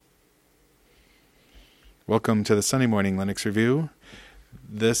Welcome to the Sunday Morning Linux Review.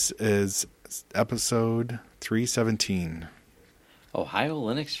 This is episode 317. Ohio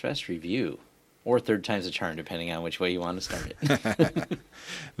Linux Fest Review. Or third time's a charm, depending on which way you want to start it.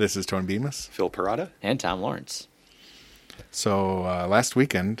 This is Tony Bemis. Phil Parada. And Tom Lawrence. So last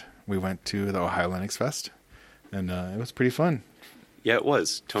weekend, we went to the Ohio Linux Fest, and it was pretty fun. Yeah, it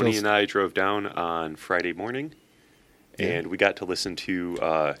was. Tony and I drove down on Friday morning, and we got to listen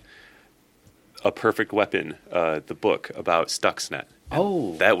to A Perfect Weapon, the book about Stuxnet.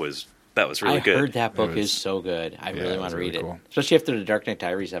 Oh. That was really good. I heard that book is so good. I really want to read it. Cool. Especially after the Dark Knight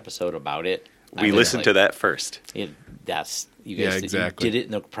Diaries episode about it. We listened to that first. You guys exactly. You did it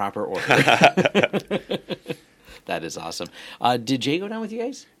in the proper order. That is awesome. Did Jay go down with you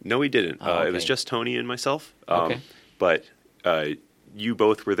guys? No, he didn't. Oh, okay. It was just Tony and myself. Okay. But you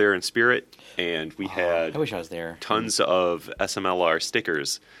both were there in spirit, and we had I wish I was there. Tons of SMLR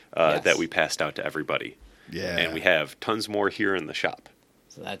stickers that we passed out to everybody. Yeah. And we have tons more here in the shop.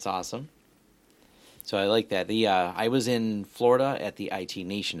 So that's awesome. So I like that. I was in Florida at the IT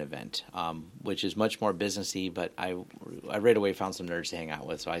Nation event, which is much more businessy, but I right away found some nerds to hang out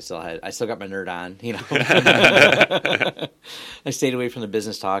with. So I still got my nerd on, you know. I stayed away from the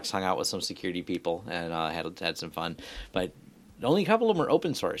business talks, hung out with some security people, and had some fun. But only a couple of them are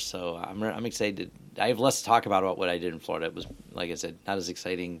open source, so I'm excited. I have less to talk about what I did in Florida. It was, like I said, not as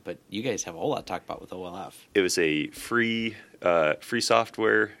exciting, but you guys have a whole lot to talk about with OLF. It was a free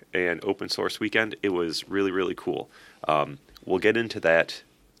software and open source weekend. It was really, really cool. We'll get into that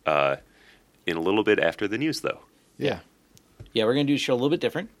in a little bit after the news, though. Yeah. Yeah, we're going to do a show a little bit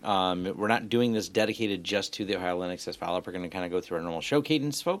different. We're not doing this dedicated just to the Ohio Linux Fest follow-up. We're going to kind of go through our normal show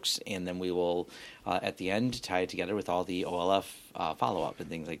cadence, folks, and then we will, at the end, tie it together with all the OLF follow-up and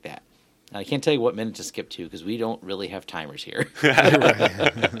things like that. Now, I can't tell you what minute to skip to because we don't really have timers here.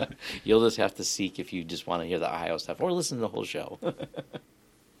 You'll just have to seek if you just want to hear the Ohio stuff or listen to the whole show.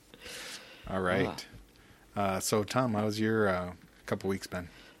 All right. So, Tom, how's your couple weeks been?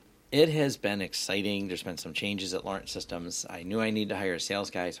 It has been exciting. There's been some changes at Lawrence Systems. I knew I needed to hire a sales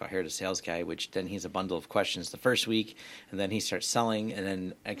guy, so I hired a sales guy, which then he's a bundle of questions the first week, and then he starts selling, and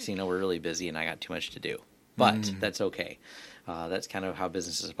then next thing you know, we're really busy, and I got too much to do. But that's okay. That's kind of how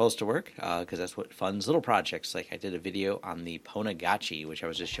business is supposed to work, because that's what funds little projects. Like I did a video on the Ponagachi, which I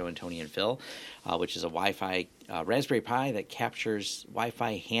was just showing Tony and Phil, which is a Wi-Fi Raspberry Pi that captures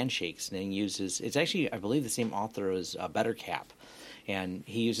Wi-Fi handshakes, and then it's actually, I believe, the same author as BetterCap. And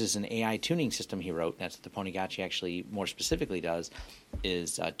he uses an AI tuning system he wrote. That's what the Ponagachi actually more specifically does,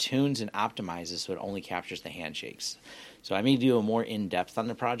 is tunes and optimizes so it only captures the handshakes. So I may do a more in-depth on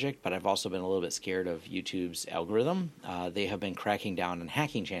the project, but I've also been a little bit scared of YouTube's algorithm. They have been cracking down on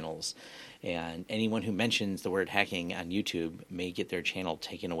hacking channels, and anyone who mentions the word hacking on YouTube may get their channel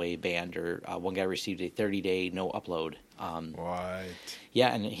taken away, banned, or one guy received a 30-day no upload. What?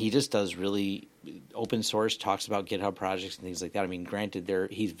 Yeah, and he just does really open source, talks about GitHub projects and things like that. I mean, granted,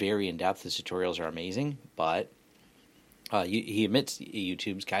 he's very in-depth. His tutorials are amazing, but he admits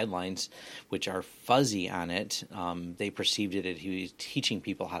YouTube's guidelines, which are fuzzy on it. They perceived it as he was teaching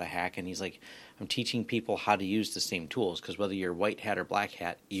people how to hack, and he's like, I'm teaching people how to use the same tools, because whether you're white hat or black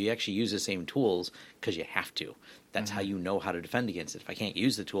hat, you actually use the same tools because you have to. That's how you know how to defend against it. If I can't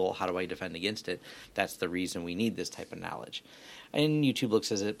use the tool, how do I defend against it? That's the reason we need this type of knowledge. And YouTube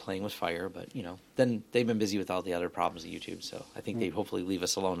looks at it playing with fire, but, you know, then they've been busy with all the other problems of YouTube, so I think they hopefully leave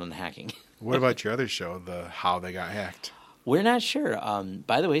us alone on the hacking. What about your other show, the How They Got Hacked? We're not sure.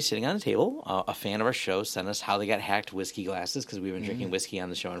 By the way, sitting on the table, a fan of our show sent us How They Got Hacked whiskey glasses because we've been drinking whiskey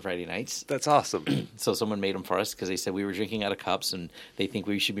on the show on Friday nights. That's awesome. So someone made them for us because they said we were drinking out of cups and they think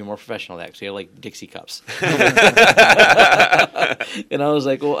we should be more professional than that because we have like Dixie cups. And I was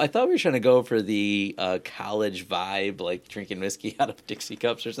like, well, I thought we were trying to go for the college vibe, like drinking whiskey out of Dixie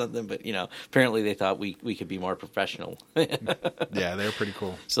cups or something. But, you know, apparently they thought we could be more professional. Yeah, they're pretty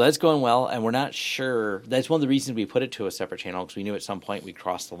cool. So that's going well, and we're not sure. That's one of the reasons we put it to a separate channel, because we knew at some point we'd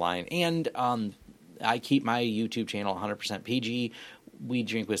cross the line. And I keep my YouTube channel 100% PG. We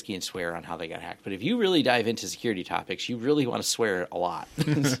drink whiskey and swear on How They Got Hacked. But if you really dive into security topics, you really want to swear a lot.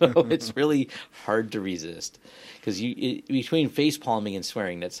 So it's really hard to resist. Because between face palming and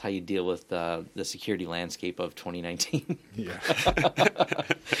swearing, that's how you deal with the security landscape of 2019. Yeah.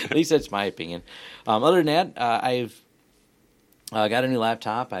 At least that's my opinion. Other than that, I got a new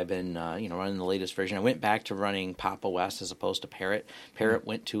laptop. I've been, running the latest version. I went back to running Pop! OS as opposed to Parrot. Parrot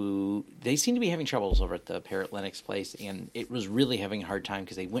they seem to be having troubles over at the Parrot Linux place, and it was really having a hard time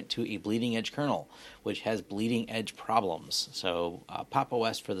because they went to a bleeding edge kernel, which has bleeding edge problems. So Pop!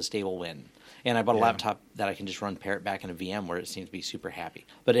 OS for the stable win. And I bought a laptop that I can just run Parrot back in a VM where it seems to be super happy.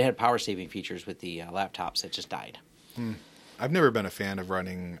 But it had power saving features with the laptops that just died. I've never been a fan of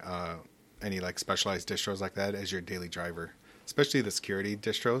running any like specialized distros like that as your daily driver. Especially the security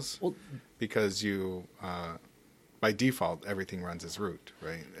distros, because you, by default, everything runs as root,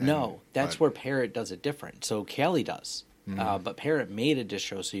 right? That's where Parrot does it different. So Kali does. But Parrot made a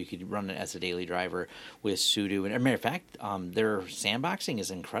distro so you could run it as a daily driver with sudo. And as a matter of fact, their sandboxing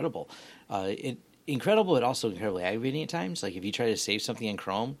is incredible. Incredible, but also incredibly aggravating at times. Like if you try to save something in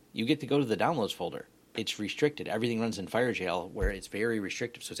Chrome, you get to go to the downloads folder. It's restricted. Everything runs in FireJail where it's very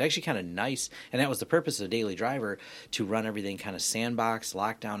restrictive. So it's actually kind of nice. And that was the purpose of Daily Driver, to run everything kind of sandbox,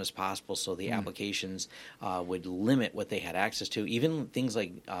 locked down as possible so the applications would limit what they had access to. Even things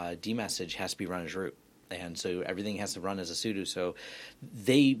like dmessage has to be run as root. And so everything has to run as a sudo. So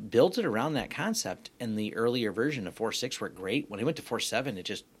they built it around that concept. And the earlier version of 4.6 worked great. When I went to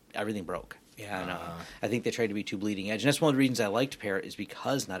 4.7, everything broke. And I think they tried to be too bleeding edge. And that's one of the reasons I liked Parrot, is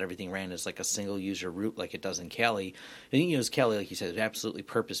because not everything ran as like a single user root like it does in Kali. And Kali, like you said, is absolutely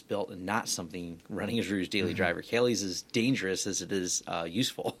purpose built and not something running as root as daily driver. Kali's as dangerous as it is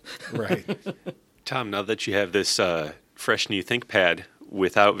useful. Right. Tom, now that you have this fresh new ThinkPad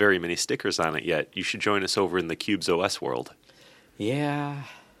without very many stickers on it yet, you should join us over in the Cubes OS world. Yeah,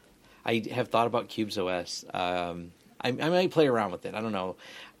 I have thought about Cubes OS. I might play around with it. I don't know.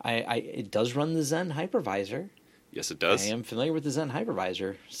 It does run the Zen hypervisor. Yes, it does. I am familiar with the Zen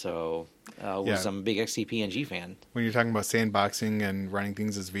hypervisor, so I'm a big XCPNG fan. When you're talking about sandboxing and running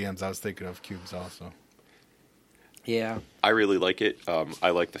things as VMs, I was thinking of Cubes also. Yeah. I really like it.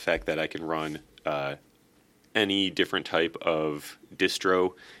 I like the fact that I can run any different type of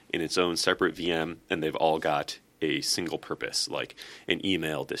distro in its own separate VM, and they've all got a single purpose, like an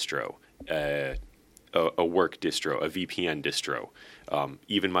email distro, a work distro, a VPN distro.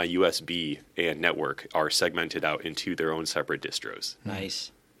 Even my USB and network are segmented out into their own separate distros.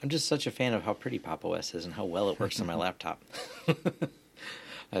 Nice. I'm just such a fan of how pretty Pop! OS is and how well it works on my laptop.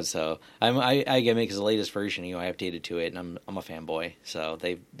 And so I get it because the latest version, I updated to it, and I'm a fanboy. So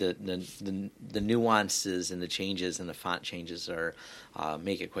the nuances and the changes and the font changes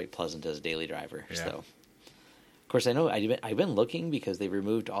make it quite pleasant as a daily driver. Yeah. So. Of course, I know I've been looking because they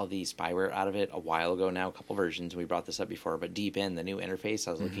removed all the spyware out of it a while ago now, a couple versions. We brought this up before, but Deepin, the new interface,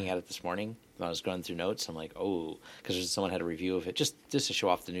 I was looking at it this morning when I was going through notes. I'm like, oh, because someone had a review of it just to show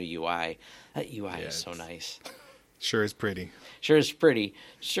off the new UI. That UI is so nice. Sure is pretty. Sure is pretty.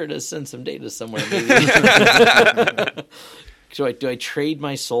 Sure does send some data somewhere, maybe. Do I trade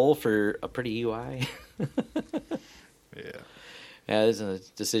my soul for a pretty UI? Yeah. Yeah, this is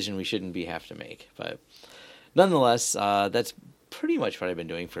a decision we shouldn't have to make, but... Nonetheless, that's pretty much what I've been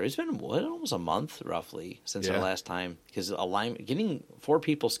doing it's been almost a month roughly since our last time, because getting 4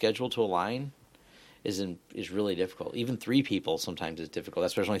 people scheduled to align is really difficult. Even 3 people sometimes is difficult.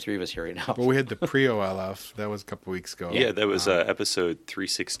 That's why there's only 3 of us here right now. Well, we had the pre-OLF. That was a couple weeks ago. Yeah, that was episode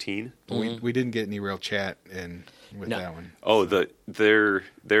 316. We didn't get any real chat in with that one. Oh, their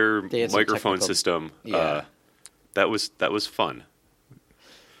microphone system. Yeah. That was fun.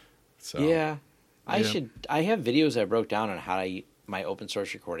 So. Yeah. I have videos I broke down on my open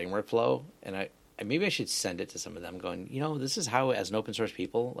source recording workflow, and maybe I should send it to some of them going, this is how, as an open source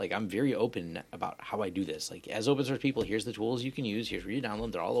people, like, I'm very open about how I do this. Like, as open source people, here's the tools you can use. Here's where you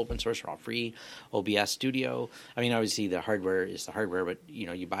download. They're all open source. They're all free. OBS Studio. I mean, obviously the hardware is the hardware, but,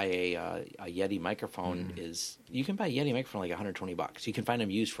 you buy a Yeti microphone you can buy a Yeti microphone like $120. You can find them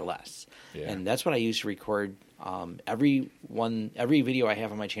used for less. Yeah. And that's what I use to record. Every video I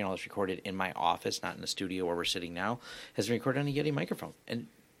have on my channel is recorded in my office, not in the studio where we're sitting now, has been recorded on a Yeti microphone. And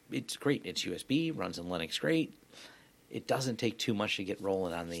it's great. It's USB, runs in Linux great. It doesn't take too much to get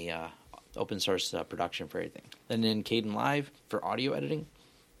rolling on the open source production for everything. And then Kdenlive for audio editing,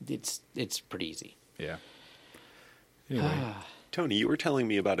 it's pretty easy. Yeah. Anyway. Tony, you were telling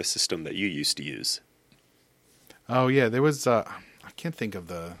me about a system that you used to use. Oh, yeah. There was, I can't think of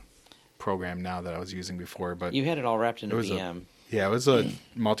the program now that I was using before, but you had it all wrapped in a VM. It was a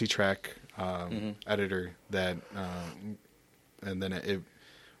multi-track editor that, and then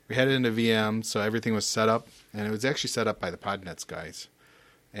we had it in a VM, so everything was set up, and it was actually set up by the Podnets guys,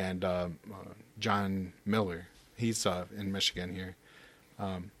 and John Miller, he's in Michigan here,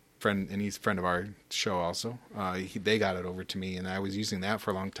 and he's a friend of our show also. They got it over to me, and I was using that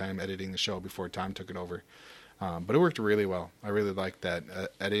for a long time, editing the show before Tom took it over. But it worked really well. I really liked that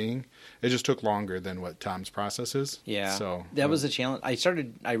editing. It just took longer than what Tom's process is. Yeah, So that was a challenge.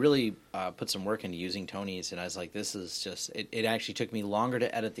 I really put some work into using Tony's, and I was like, this is just, it actually took me longer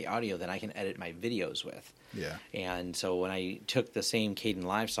to edit the audio than I can edit my videos with. Yeah. And so when I took the same Caden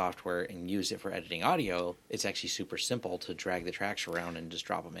Live software and used it for editing audio, it's actually super simple to drag the tracks around and just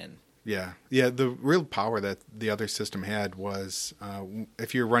drop them in. Yeah. Yeah. The real power that the other system had was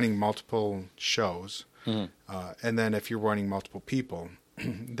if you're running multiple shows, and then if you're running multiple people,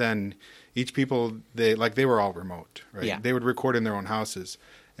 then each people, they were all remote, right? Yeah. They would record in their own houses,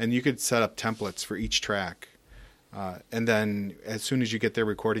 and you could set up templates for each track. And then as soon as you get their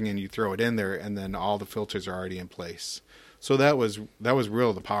recording in, you throw it in there, and then all the filters are already in place. So that was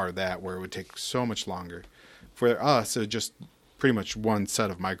real the power of that, where it would take so much longer. For us, it was just pretty much one set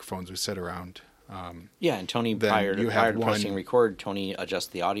of microphones we sit around. Yeah, and Tony, Then prior you to have pressing one- record, Tony adjusts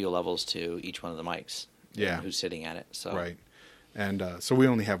the audio levels to each one of the mics. Yeah. And who's sitting at it. So Right. And so we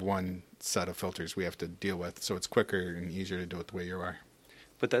only have one set of filters we have to deal with, so it's quicker and easier to do it the way you are.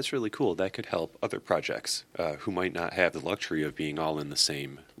 But that's really cool. That could help other projects who might not have the luxury of being all in the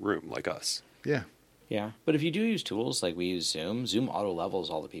same room like us. Yeah. Yeah, but if you do use tools like we use Zoom auto levels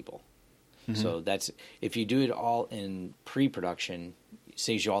all the people. So that's, if you do it all in pre-production, it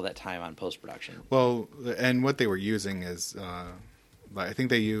saves you all that time on post-production. Well, and what they were using is, I think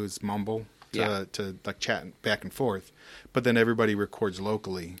they use Mumble to like chat back and forth, but then everybody records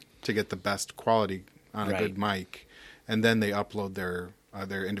locally to get the best quality on a Right. good mic, and then they upload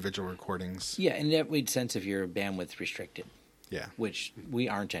their individual recordings. Yeah, and that made sense if you're bandwidth restricted, Yeah. which we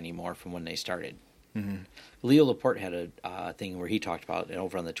aren't anymore from when they started. Leo Laporte had a thing where he talked about it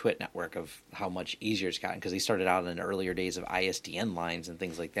over on the Twit network of how much easier it's gotten, because he started out in the earlier days of ISDN lines and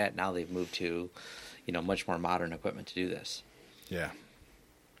things like that. Now they've moved to, much more modern equipment to do this. Yeah.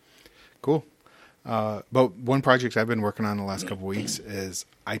 Cool. But one project I've been working on the last couple of weeks is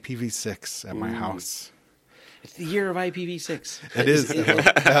IPv6 at my house. It's the year of IPv6. It is.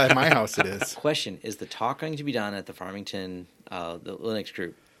 At my house it is. Question, is the talk going to be done at the Farmington, the Linux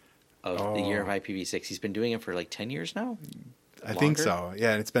group of the year of IPv6? He's been doing it for like 10 years now? I think Longer? so.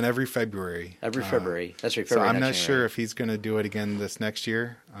 Yeah, and it's been every February. Every February. That's right, So February. I'm not next sure January. if he's going to do it again this next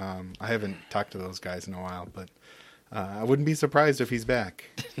year. I haven't talked to those guys in a while, but I wouldn't be surprised if he's back.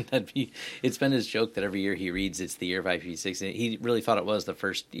 It's been his joke that every year he reads it's the year of IPv6. And he really thought it was the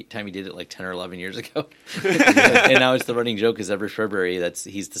first time he did it like 10 or 11 years ago. And now it's the running joke is every February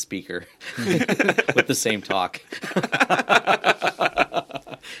he's the speaker with the same talk.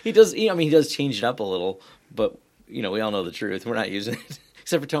 He does change it up a little, but we all know the truth. We're not using it.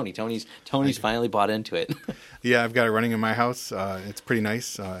 Except for Tony. Tony's finally bought into it. Yeah, I've got it running in my house. It's pretty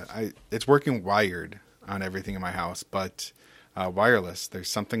nice. It's working wired on everything in my house, but wireless. There's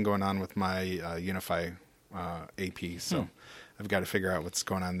something going on with my Unify AP, so I've got to figure out what's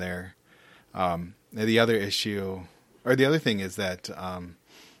going on there. The other thing is that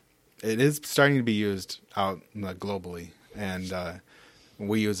it is starting to be used out globally, and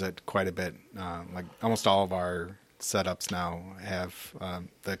we use it quite a bit. Like almost all of our setups now have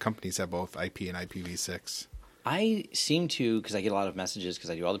the companies have both IP and IPv6. I seem to, because I get a lot of messages,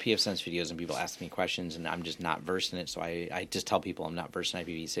 because I do all the PFSense videos and people ask me questions and I'm just not versed in it, so I just tell people I'm not versed in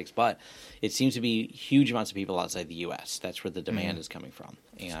IPv6, but it seems to be huge amounts of people outside the U.S. That's where the demand is coming from.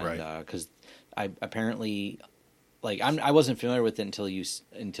 And because I apparently, I wasn't familiar with it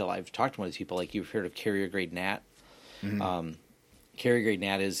until I've talked to one of these people, like you've heard of carrier grade NAT. Carrier grade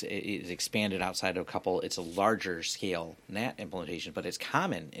NAT is expanded outside of a couple. It's a larger scale NAT implementation, but it's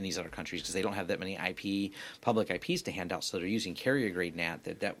common in these other countries because they don't have that many public IPs to hand out. So they're using carrier grade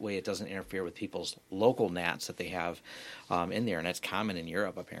NAT. That way it doesn't interfere with people's local NATs that they have in there, and that's common in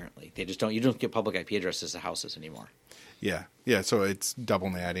Europe apparently. You don't get public IP addresses to houses anymore. Yeah. So it's double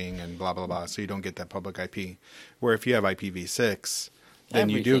natting and blah blah blah. So you don't get that public IP. Where if you have IPv6, then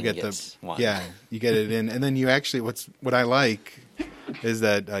you do Everything get gets one. you get it in, and then you actually what I like is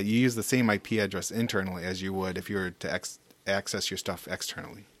that you use the same IP address internally as you would if you were to access your stuff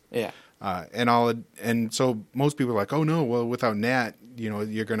externally. Yeah. And so most people are like, oh no, well without NAT,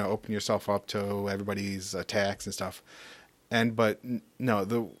 you're going to open yourself up to everybody's attacks and stuff. But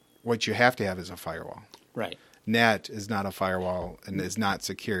no, what you have to have is a firewall. Right. NAT is not a firewall and is not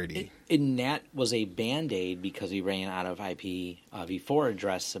security. NAT was a Band-Aid because we ran out of IPv4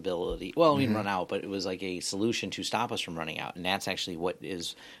 addressability. Well, we didn't run out, but it was like a solution to stop us from running out. And that's actually what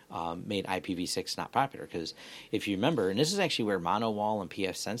is made IPv6 not popular. Because if you remember, and this is actually where MonoWall and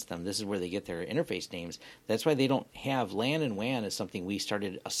PFSense them, this is where they get their interface names. That's why they don't have LAN and WAN as something we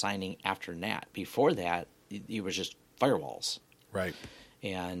started assigning after NAT. Before that, it was just firewalls. Right.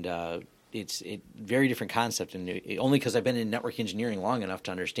 And it's very different concept, and only because I've been in network engineering long enough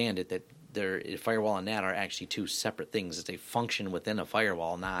to understand it that a firewall and NAT are actually two separate things. It's a function within a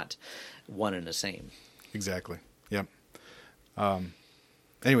firewall, not one and the same. Exactly. Yep.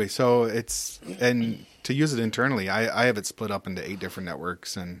 Anyway, so and to use it internally, I have it split up into 8 different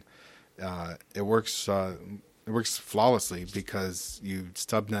networks, and it works flawlessly because you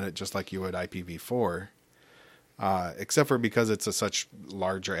subnet it just like you would IPv4, except for because it's a such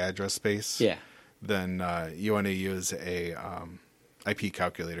larger address space. Yeah. Then you want to use a IP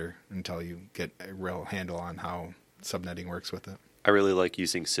calculator until you get a real handle on how subnetting works with it. I really like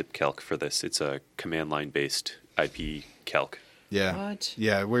using SIPCalc for this. It's a command line based IP calc. Yeah. What?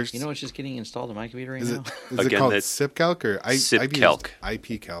 Yeah. You know what's just getting installed on my computer right Is now? it Again, called that's SIPCalc or SIPCalc.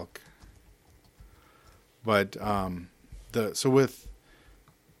 IP calc? But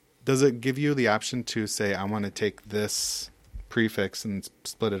does it give you the option to say I want to take this prefix and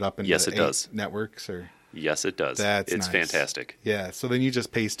split it up into Yes, it 8 does. networks? Or Yes, it does. It's it's nice. fantastic. Yeah. So then you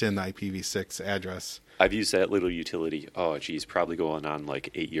just paste in the IPv6 address. I've used that little utility. Oh, geez, probably going on like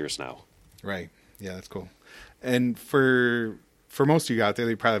 8 years now. Right. Yeah, that's cool. And for most of you out there,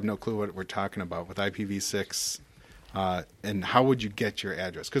 they probably have no clue what we're talking about with IPv6. And how would you get your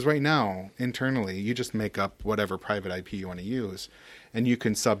address? Because right now, internally, you just make up whatever private IP you want to use, and you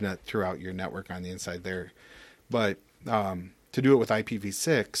can subnet throughout your network on the inside there. But to do it with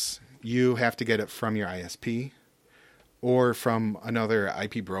IPv6, you have to get it from your ISP or from another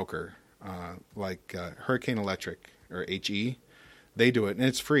IP broker, like Hurricane Electric or HE. They do it, and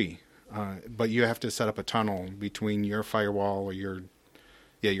it's free. But you have to set up a tunnel between your firewall or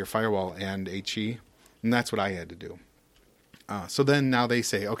your firewall and HE. And that's what I had to do. So then now they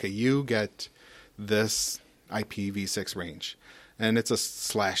say, okay, you get this IPv6 range, and it's a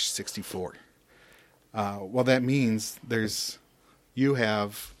 /64. Well, that means you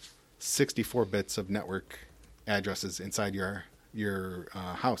have 64 bits of network addresses inside your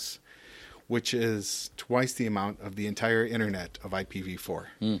house, which is twice the amount of the entire internet of IPv4.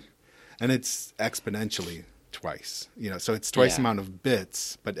 And it's exponentially twice. So it's twice the amount of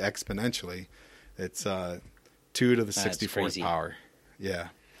bits, but exponentially. It's 2 to the 64th power. Yeah.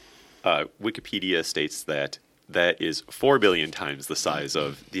 Wikipedia states that is 4 billion times the size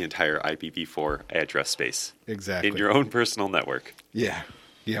of the entire IPv4 address space. Exactly. In your own personal network. Yeah.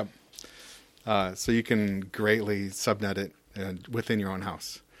 Yep. So you can greatly subnet it within your own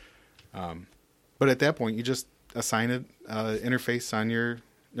house. But at that point, you just assign it interface on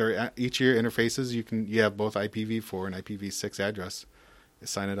each of your interfaces. You have both IPv4 and IPv6 address.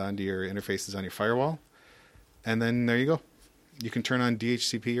 Assign it onto your interfaces on your firewall, and then there you go. You can turn on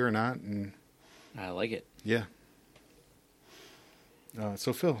DHCP or not, and I like it. Yeah.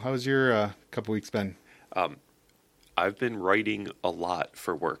 So Phil, how's your couple weeks been? I've been writing a lot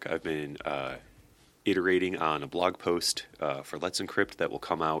for work. I've been iterating on a blog post for Let's Encrypt that will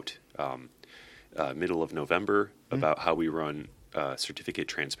come out middle of November about how we run certificate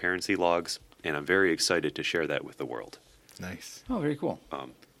transparency logs, and I'm very excited to share that with the world. Nice. Oh, very cool.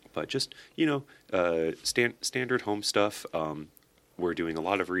 But just, standard home stuff. We're doing a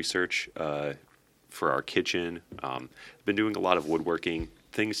lot of research for our kitchen. I've been doing a lot of woodworking,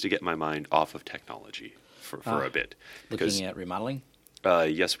 things to get my mind off of technology for a bit. Looking at remodeling?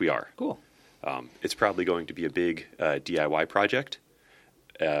 Yes, we are. Cool. It's probably going to be a big DIY project,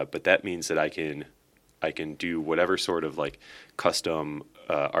 but that means that I can do whatever sort of like custom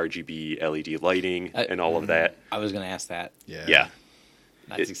RGB LED lighting and all of that. I was going to ask that. Yeah.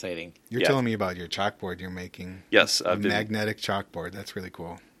 That's exciting. You're telling me about your chalkboard you're making. Yes. A magnetic chalkboard. That's really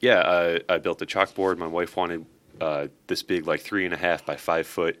cool. Yeah, I built a chalkboard. My wife wanted this big, like 3.5 by 5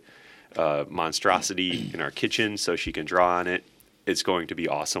 foot monstrosity in our kitchen so she can draw on it. It's going to be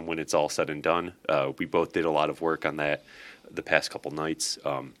awesome when it's all said and done. We both did a lot of work on that the past couple nights.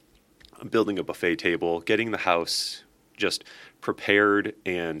 I'm building a buffet table, getting the house just prepared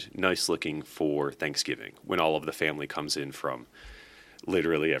and nice looking for Thanksgiving when all of the family comes in from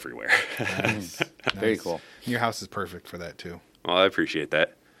literally everywhere. Nice. Very cool. Your house is perfect for that too. Well, I appreciate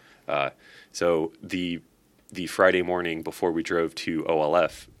that. So the Friday morning before we drove to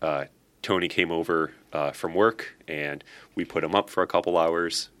OLF, Tony came over from work and we put him up for a couple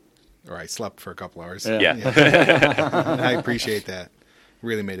hours. Or I slept for a couple hours. Yeah. I appreciate that.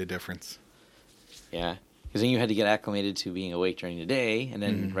 Really made a difference. Yeah. Because then you had to get acclimated to being awake during the day, and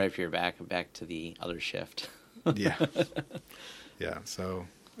then right after you're back to the other shift. Yeah. Yeah. So,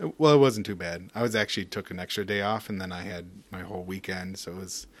 well, it wasn't too bad. I actually took an extra day off, and then I had my whole weekend, so it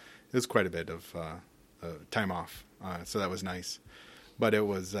was quite a bit of time off. So that was nice. But it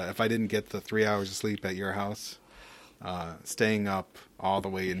was if I didn't get the 3 hours of sleep at your house, staying up all the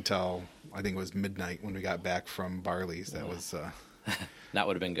way until I think it was midnight when we got back from Barley's. That was That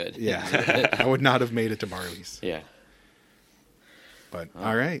would have been good. yeah. I would not have made it to Barley's. Yeah. But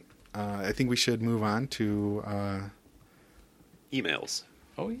all right, I think we should move on to Emails.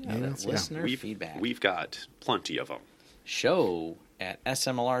 Oh, yeah. Emails, That's yeah. listener feedback. We've got plenty of them. Show at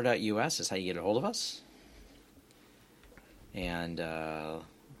smlr.us is how you get a hold of us. And,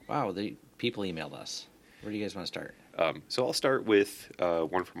 wow, the people emailed us. Where do you guys want to start? So I'll start with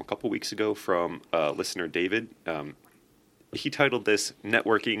one from a couple weeks ago from listener David. He titled this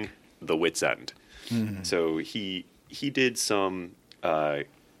 "Networking the Wit's End." Mm-hmm. So he did some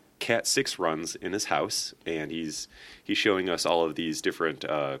Cat 6 runs in his house, and he's showing us all of these different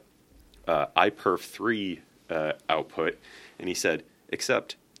iPerf 3 output, and he said,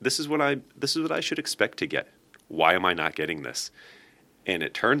 "Except this is what I should expect to get. Why am I not getting this?" And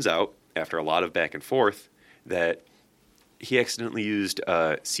it turns out, after a lot of back and forth, that he accidentally used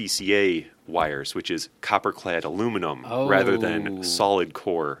CCA wires, which is copper-clad aluminum, rather than solid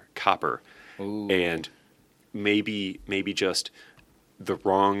core copper. Ooh. And maybe just the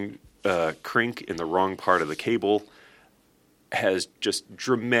wrong crank in the wrong part of the cable has just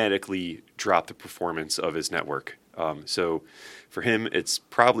dramatically dropped the performance of his network. So for him, it's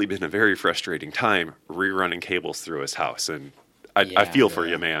probably been a very frustrating time rerunning cables through his house. And I feel for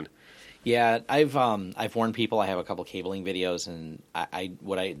you, man. Yeah, I've warned people. I have a couple cabling videos, and I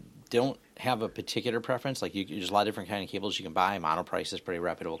don't have a particular preference. Like there's a lot of different kind of cables you can buy. Monoprice is a pretty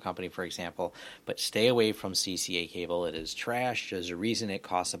reputable company, for example. But stay away from CCA cable. It is trash. There's a reason it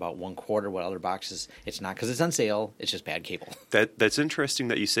costs about 1/4 what other boxes. It's not because it's on sale. It's just bad cable. That's interesting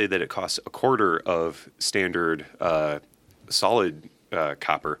that you say that it costs 1/4 of standard solid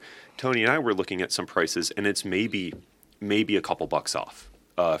copper. Tony and I were looking at some prices, and it's maybe a couple bucks off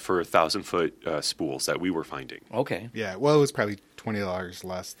for 1,000-foot spools that we were finding. Okay. yeah. Well, it was probably $20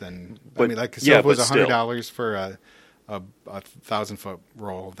 less than. But- I mean, like yeah, if it was but still. $100 for a 1,000-foot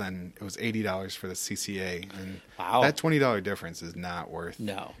roll, then it was $80 for the CCA, and Wow. that $20 difference is not worth.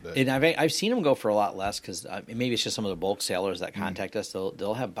 No, the- and I've seen them go for a lot less because maybe it's just some of the bulk sellers that contact us.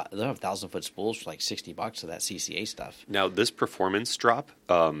 They'll have 1,000-foot spools for like $60 of that CCA stuff. Now, this performance drop,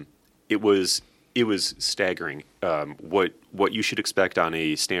 it was staggering. What you should expect on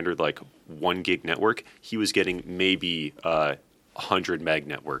a standard like 1 gig network, he was getting maybe 100 meg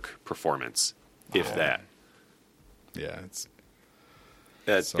network performance, if that. yeah,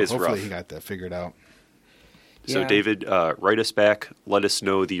 That's so it's hopefully rough. he got that figured out. So Yeah. David, write us back. Let us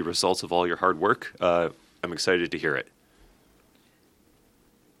know the results of all your hard work. I'm excited to hear it.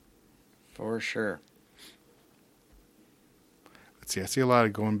 For sure. Let's see. I see a lot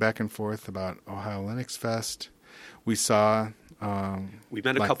of going back and forth about Ohio Linux Fest. We saw. We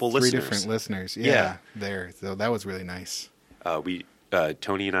met a like couple 3 listeners. different listeners. Yeah. There. So that was really nice.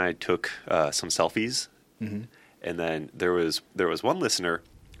 Tony and I took some selfies, Mm-hmm. and then there was one listener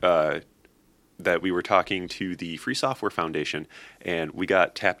that we were talking to the Free Software Foundation, and we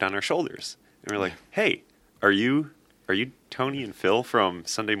got tapped on our shoulders, and we're like, "Hey, are you Tony and Phil from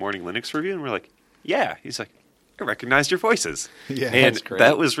Sunday Morning Linux Review?" And we're like, "Yeah." He's like, "I recognized your voices." Yeah. and That's great.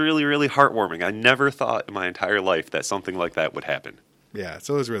 that was really, really heartwarming. I never thought in my entire life that something like that would happen. Yeah.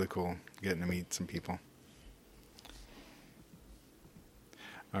 So it was really cool getting to meet some people.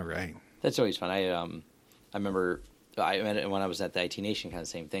 All right. That's always fun. I remember I met it when I was at the IT Nation, kind of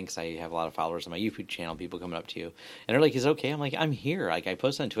the same thing, because I have a lot of followers on my YouTube channel, people coming up to you, and they're like, "Is it okay?" I'm like, "I'm here." Like, I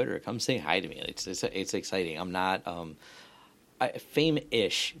post on Twitter, come say hi to me. It's exciting. I'm not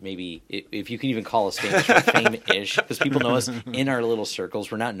fame-ish, maybe, if you can even call us famous, we're fame-ish, because people know us in our little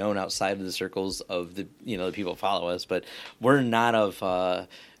circles. We're not known outside of the circles of the the people who follow us, but we're not of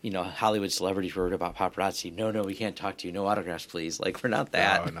Hollywood celebrities worried about paparazzi. No, we can't talk to you. No autographs, please. Like, we're not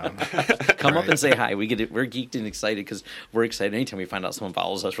that. No. Come up Right. and say hi. We get it. We're geeked and excited because we're excited anytime we find out someone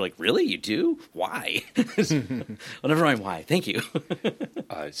follows us. We're like, really? You do? Why? Well, never mind why. Thank you.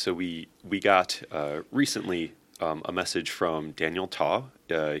 So we got recently a message from Daniel Taw.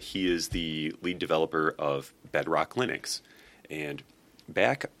 He is the lead developer of Bedrock Linux, and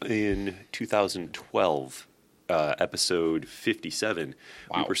back in 2012, episode 57,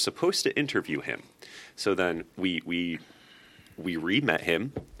 we were supposed to interview him. So then we re-met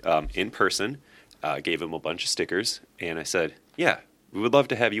him in person, gave him a bunch of stickers, and I said, "Yeah, we would love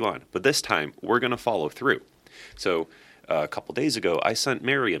to have you on, but this time we're going to follow through." So a couple days ago, I sent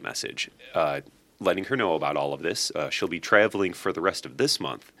Mary a message letting her know about all of this. She'll be traveling for the rest of this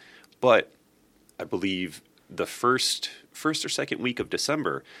month, but I believe the first or second week of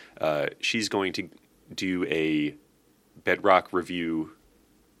December, she's going to do a Bedrock review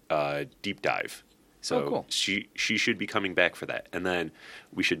deep dive. So cool. she should be coming back for that. And then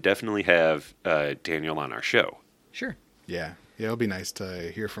we should definitely have Daniel on our show. Sure. Yeah. Yeah, it'll be nice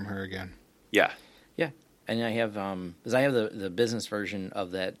to hear from her again. Yeah. Yeah. And I have, because I have the business version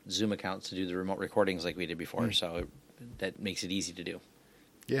of that Zoom account to do the remote recordings like we did before. So that makes it easy to do.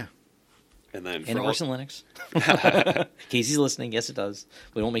 Yeah. And then And it works in Linux. Casey's listening. Yes, it does.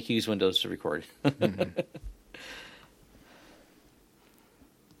 We won't make you use Windows to record.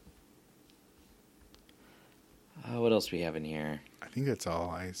 What else we have in here? I think that's all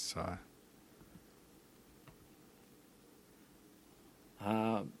I saw.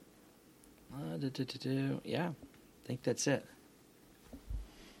 Yeah, I think that's it.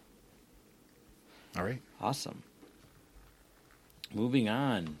 All right. Awesome. Moving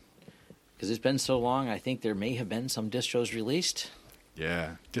on. Because it's been so long, I think there may have been some distros released.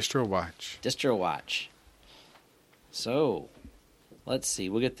 Yeah. Distro Watch. Distro Watch. So, let's see.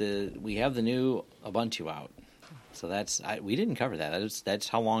 We have the new Ubuntu out. So we didn't cover that. That's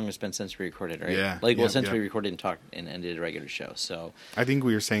how long it's been since we recorded, right? Yeah. Since we recorded and talked and ended a regular show. So I think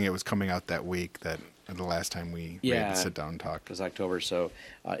we were saying it was coming out that week, that the last time we had to sit down and talk. It was October, so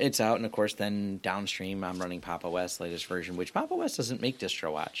it's out. And of course, then downstream, I'm running Papa West's latest version, which Papa West doesn't make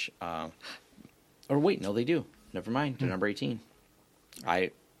Distro Watch. Or wait, no, they do. Never mind. They're number 18.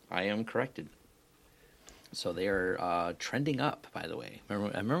 I am corrected. So they are trending up, by the way.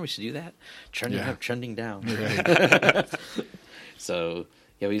 Remember we should do that? Trending up, trending down. Right. So,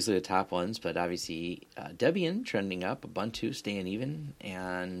 yeah, we usually the top ones, but obviously Debian trending up, Ubuntu staying even,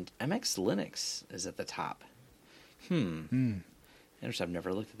 and MX Linux is at the top. Interesting. I've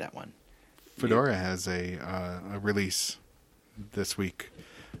never looked at that one. Fedora has a release this week.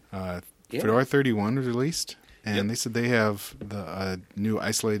 Fedora 31 was released. And they said they have the new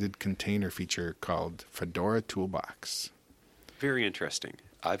isolated container feature called Fedora Toolbox. Very interesting.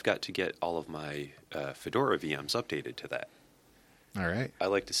 I've got to get all of my Fedora VMs updated to that. All right. I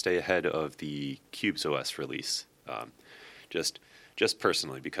like to stay ahead of the CubesOS release, just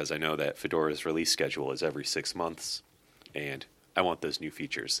personally, because I know that Fedora's release schedule is every 6 months, and I want those new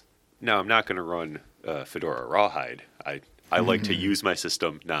features. Now, I'm not going to run Fedora Rawhide. I like to use my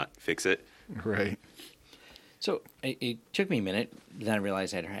system, not fix it. Right. So it took me a minute, then I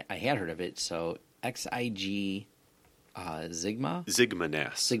realized I had heard of it. So XIG Sigma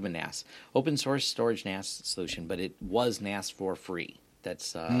NAS. NAS, open source storage NAS solution, but it was NAS for free.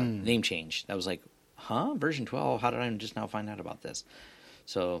 That's name change. That was like, version 12. How did I just now find out about this?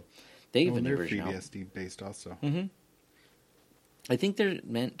 So they have a new version out. FreeBSD based also. Mm-hmm. I think they're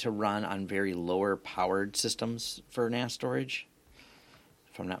meant to run on very lower powered systems for NAS storage,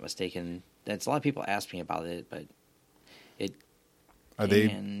 if I'm not mistaken. That's a lot of people ask me about it, but Are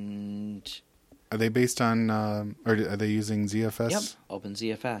they based on or are they using ZFS? Yep,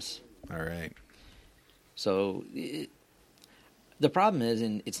 OpenZFS. All right. So the problem is,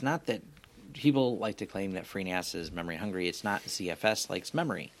 and it's not that people like to claim that FreeNAS is memory hungry. It's not. ZFS likes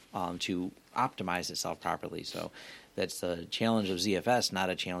memory to optimize itself properly. So that's the challenge of ZFS, not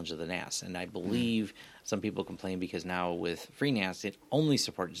a challenge of the NAS. And I believe some people complain because now with FreeNAS, it only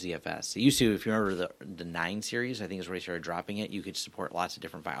supports ZFS. It used to, if you remember the 9 series, I think is where they started dropping it, you could support lots of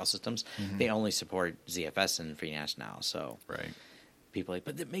different file systems. They only support ZFS and FreeNAS now. So people are like,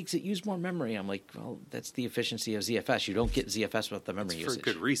 but that makes it use more memory. I'm like, well, that's the efficiency of ZFS. You don't get ZFS without the memory usage. For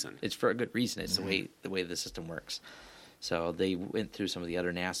a good reason. It's for a good reason. It's the way the system works. So they went through some of the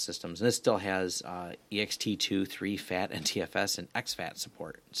other NAS systems, and this still has ext2, 3, FAT, NTFS, and exFAT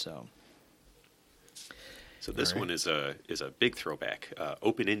support. So this one is a big throwback.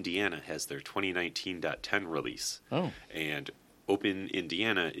 Open Indiana has their 2019.10 release. Oh. And Open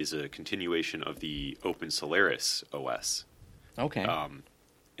Indiana is a continuation of the Open Solaris OS. Okay.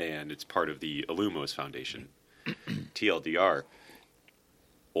 And it's part of the Illumos Foundation. TLDR,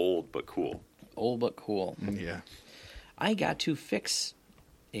 old but cool. Old but cool. Yeah. I got to fix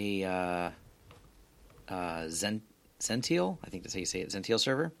a Zential, I think that's how you say it, Zential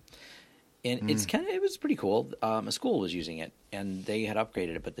server. And it was pretty cool. A school was using it, and they had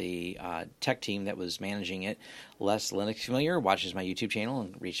upgraded it, but the tech team that was managing it, less Linux familiar, watches my YouTube channel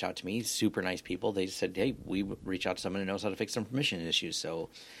and reached out to me. Super nice people. They said, hey, we reach out to someone who knows how to fix some permission issues. So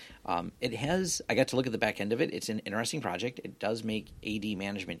I got to look at the back end of it. It's an interesting project. It does make AD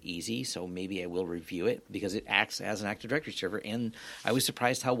management easy, so maybe I will review it because it acts as an Active Directory server, and I was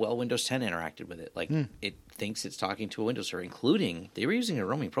surprised how well Windows 10 interacted with it. Like, it thinks it's talking to a Windows server, including, they were using a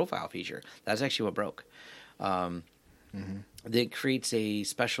roaming profile feature. That's actually what broke. It creates a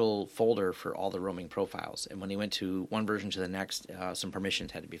special folder for all the roaming profiles, and when they went to one version to the next, some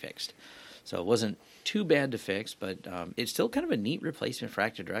permissions had to be fixed. So it wasn't too bad to fix, but it's still kind of a neat replacement for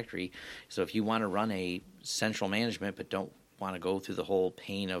Active Directory. So if you want to run a central management but don't want to go through the whole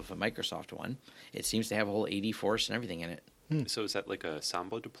pain of a Microsoft one, it seems to have a whole AD Force and everything in it. So is that like a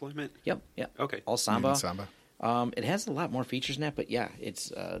Samba deployment? Yep. Okay. All Samba. Samba. It has a lot more features in that, but yeah, it's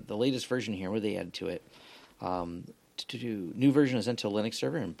the latest version here where they added to it. New version of CentOS Linux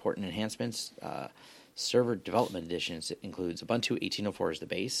Server, important enhancements. Server Development Editions, it includes Ubuntu 18.04 as the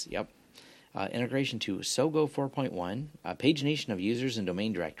base. Yep. Integration to SOGO 4.1, pagination of users and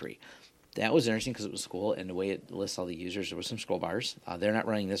domain directory. That was interesting because it was cool, and the way it lists all the users, there was some scroll bars. They're not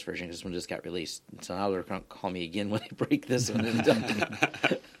running this version because this one just got released. So now they're going to call me again when they break this one.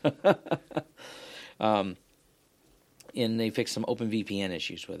 And they fixed some OpenVPN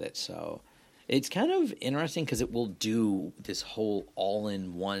issues with it. So it's kind of interesting because it will do this whole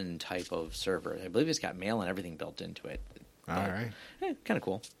all-in-one type of server. I believe it's got mail and everything built into it. All right. Kind of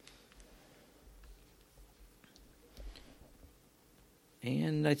cool.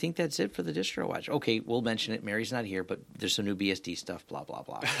 And I think that's it for the distro watch. Okay, we'll mention it. Mary's not here, but there's some new BSD stuff, blah, blah,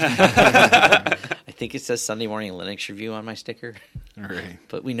 blah. I think it says Sunday Morning Linux Review on my sticker. All right.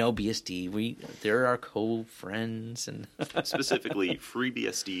 But we know BSD. They're our co-friends. And Specifically,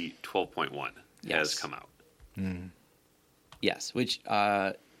 FreeBSD 12.1 has come out. Yes, which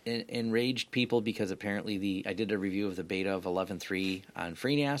enraged people because apparently I did a review of the beta of 11.3 on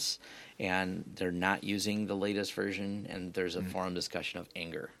FreeNAS, and they're not using the latest version, and there's a forum discussion of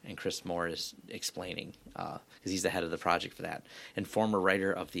anger, and Chris Moore is explaining, because he's the head of the project for that, and former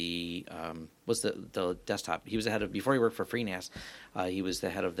writer of the desktop. He was the head of, before he worked for FreeNAS, he was the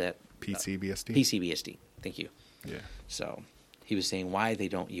head of that PCBSD? PCBSD, thank you. Yeah. So he was saying why they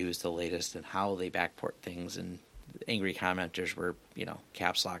don't use the latest and how they backport things, and angry commenters were,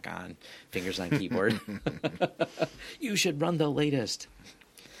 caps lock on, fingers on keyboard. You should run the latest.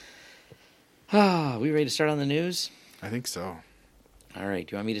 We ready to start on the news? I think so. All right.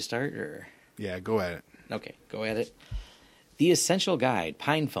 Do you want me to start? Or Yeah, go at it. Okay, go at it. The Essential Guide,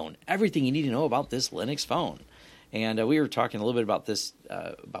 PinePhone. Everything you need to know about this Linux phone. And we were talking a little bit about this,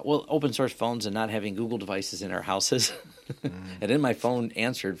 about open source phones and not having Google devices in our houses. And then my phone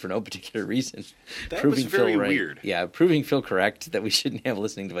answered for no particular reason. That was very weird. Yeah, proving Phil correct that we shouldn't have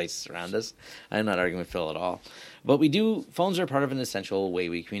listening devices around us. I'm not arguing with Phil at all. But phones are part of an essential way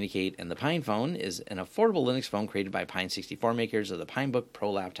we communicate, and the Pine Phone is an affordable Linux phone created by Pine 64 makers of the Pinebook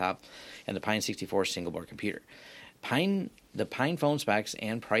Pro laptop and the Pine 64 single-board computer. The Pine Phone specs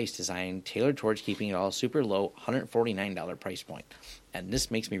and price design tailored towards keeping it all super low, $149 price point. And this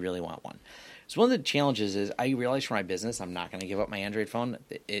makes me really want one. So one of the challenges is I realize for my business I'm not going to give up my Android phone.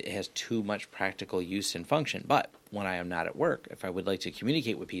 It has too much practical use and function. But when I am not at work, if I would like to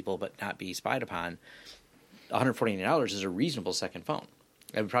communicate with people but not be spied upon, $149 is a reasonable second phone.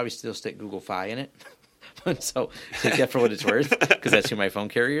 I would probably still stick Google Fi in it. So take that for what it's worth, because that's who my phone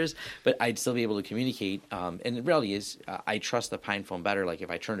carrier is. But I'd still be able to communicate. And the reality is, I trust the Pine Phone better. Like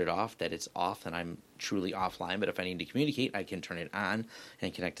if I turn it off, that it's off, then I'm truly offline. But if I need to communicate, I can turn it on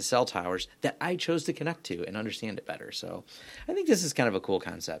and connect to cell towers that I chose to connect to and understand it better. So I think this is kind of a cool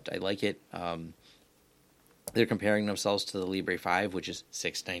concept. I like it. They're comparing themselves to the Libre 5, which is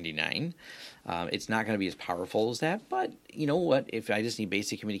 $699. It's not going to be as powerful as that, but you know what? If I just need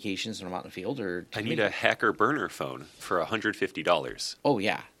basic communications when I'm out in the field, I need a hacker burner phone for $150. Oh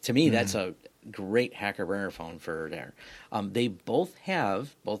yeah, to me that's a great hacker burner phone for there. They both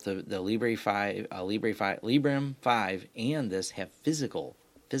have the Libre 5, Librem 5, and this have physical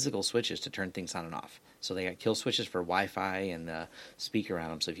switches to turn things on and off. So they got kill switches for Wi-Fi and the speaker on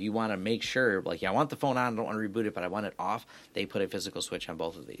them. So if you want to make sure, like, I want the phone on, I don't want to reboot it, but I want it off, they put a physical switch on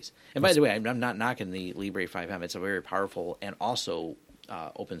both of these. And by the way, I'm not knocking the Libre 5M. It's a very powerful and also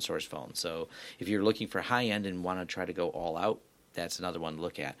open source phone. So if you're looking for high-end and want to try to go all out, that's another one to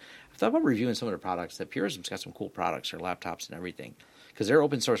look at. I've thought about reviewing some of their products. The Purism's got some cool products, their laptops and everything. Because they're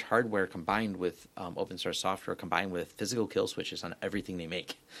open source hardware combined with open source software combined with physical kill switches on everything they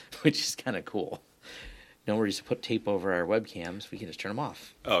make, which is kind of cool. No worries to put tape over our webcams. We can just turn them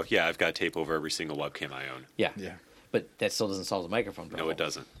off. Oh, yeah, I've got tape over every single webcam I own. Yeah. Yeah. But that still doesn't solve the microphone problem. No, it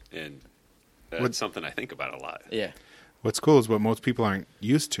doesn't. And that's something I think about a lot. Yeah. What's cool is what most people aren't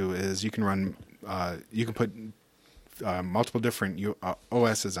used to is you can run, you can put multiple different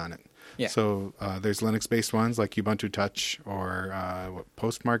OSs on it. Yeah. So there's Linux-based ones like Ubuntu Touch or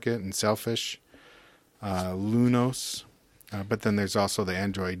Postmarket and Selfish, Lunos. But then there's also the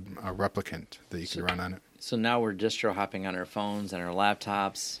Android replicant that you can run on it. So now we're distro hopping on our phones and our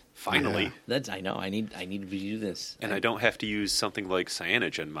laptops. Finally. Yeah. I know. I need to do this. And I don't have to use something like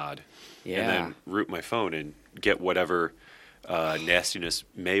CyanogenMod. Yeah. And then root my phone and get whatever nastiness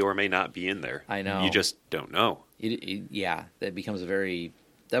may or may not be in there. I know. You just don't know. Yeah, that becomes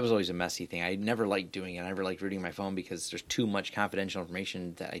that was always a messy thing. I never liked doing it. I never liked rooting my phone because there's too much confidential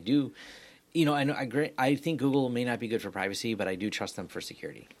information that I do. I think Google may not be good for privacy, but I do trust them for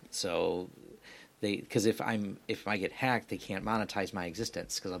security. So because if I get hacked, they can't monetize my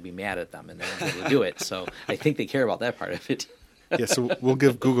existence because I'll be mad at them and they won't be able to do it. So I think they care about that part of it. Yeah, so we'll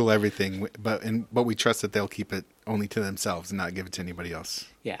give Google everything, but we trust that they'll keep it only to themselves and not give it to anybody else.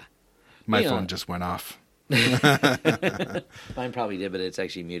 Yeah. My phone just went off. Mine probably did, but it's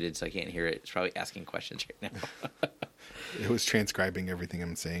actually muted, so I can't hear it. It's probably asking questions right now. It was transcribing everything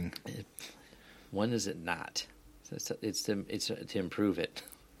I'm saying. When is it not? It's to improve it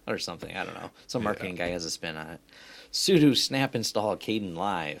or something. I don't know. Some marketing guy has a spin on it. Sudo snap install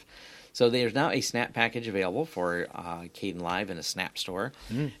Kdenlive. So there's now a snap package available for Kdenlive in a snap store.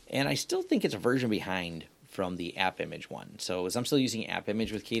 And I still think it's a version behind from the AppImage one. So as I'm still using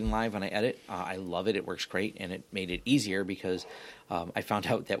AppImage with Kdenlive when I edit, I love it. It works great, and it made it easier because I found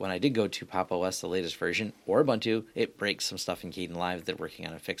out that when I did go to Pop! OS, the latest version, or Ubuntu, it breaks some stuff in Kdenlive that working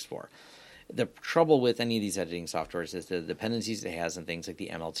on a fix for. The trouble with any of these editing softwares is the dependencies it has and things like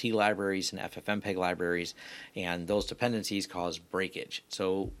the MLT libraries and FFmpeg libraries, and those dependencies cause breakage.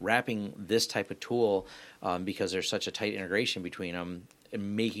 So wrapping this type of tool, because there's such a tight integration between them,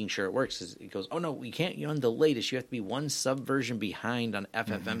 and making sure it works, is it goes, oh no, you can't run the latest. You have to be one subversion behind on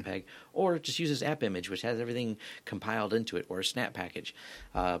FFmpeg, or just use this AppImage, which has everything compiled into it, or a Snap package.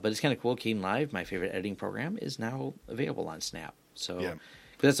 But it's kind of cool. Kdenlive, my favorite editing program, is now available on Snap. So. Yeah.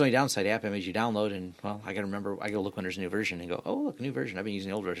 But that's the only downside. AppImage you download, and well, I got to look when there's a new version and go, oh look, new version. I've been using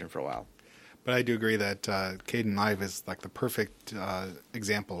the old version for a while. But I do agree that Kdenlive is like the perfect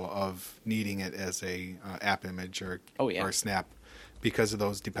example of needing it as a AppImage or Snap, because of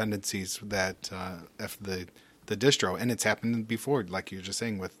those dependencies that if the distro, and it's happened before, like you were just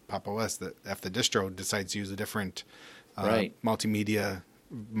saying with Pop! OS, that if the distro decides to use a different multimedia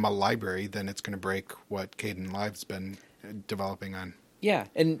library, then it's going to break what Kdenlive's been developing on. Yeah,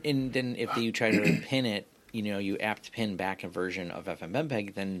 and then if you try to pin it, you apt pin back a version of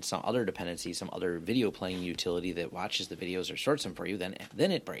FFmpeg, then some other dependency, some other video playing utility that watches the videos or sorts them for you, then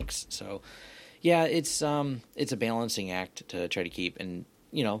it breaks. So, yeah, it's a balancing act to try to keep, and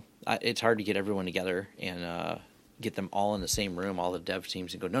it's hard to get everyone together and get them all in the same room, all the dev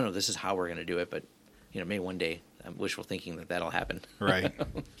teams, and go, no, this is how we're going to do it. But maybe one day, I'm wishful thinking that'll happen. Right.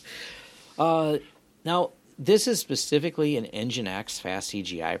 Now. This is specifically an Nginx fast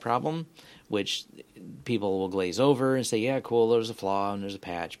CGI problem, which people will glaze over and say, yeah, cool, there's a flaw and there's a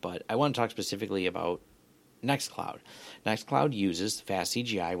patch. But I want to talk specifically about Nextcloud. Nextcloud uses fast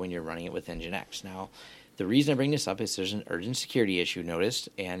CGI when you're running it with Nginx. Now, the reason I bring this up is there's an urgent security issue noticed,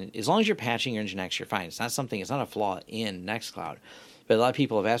 and as long as you're patching your Nginx, you're fine. It's not a flaw in Nextcloud. But a lot of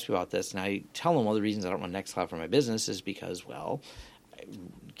people have asked me about this, and I tell them one of the reasons I don't run Nextcloud for my business is because,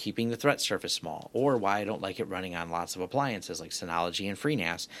 keeping the threat surface small, or why I don't like it running on lots of appliances like Synology and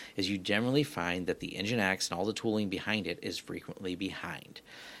FreeNAS, is you generally find that the Nginx and all the tooling behind it is frequently behind.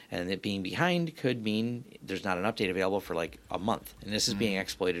 And it being behind could mean there's not an update available for like a month. And this is being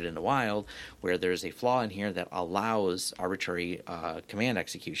exploited in the wild, where there's a flaw in here that allows arbitrary command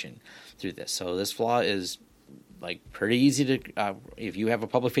execution through this. So this flaw is pretty easy to, if you have a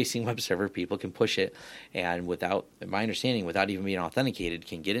public-facing web server, people can push it, and without even being authenticated,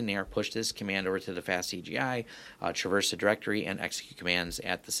 can get in there, push this command over to the fast CGI, traverse the directory, and execute commands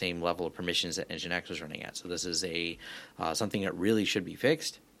at the same level of permissions that Nginx was running at. So this is something that really should be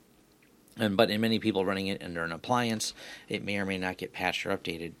fixed. But in many people running it under an appliance, it may or may not get patched or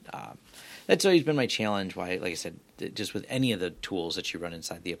updated. That's always been my challenge. Why, like I said, just with any of the tools that you run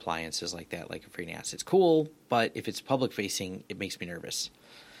inside the appliances like that, like a FreeNAS, it's cool, but if it's public-facing, it makes me nervous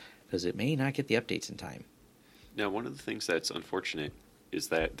because it may not get the updates in time. Now, one of the things that's unfortunate is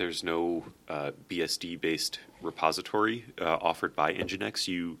that there's no BSD-based repository offered by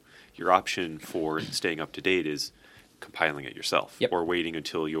Nginx. Your option for staying up to date is compiling it yourself, or waiting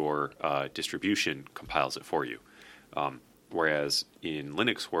until your distribution compiles it for you. Whereas in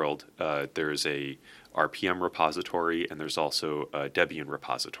Linux world, there's a RPM repository, and there's also a Debian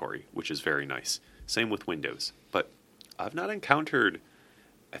repository, which is very nice. Same with Windows. But I've not encountered,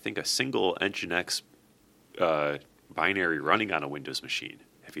 I think, a single Nginx binary running on a Windows machine.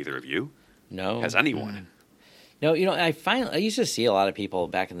 Have either of you? No. Has anyone? No, I used to see a lot of people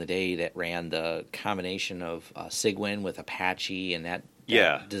back in the day that ran the combination of Cygwin with Apache and that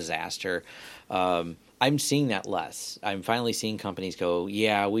disaster. I'm seeing that less. I'm finally seeing companies go,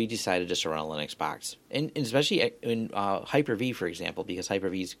 yeah, we decided just to run a Linux box. And especially in Hyper-V, for example, because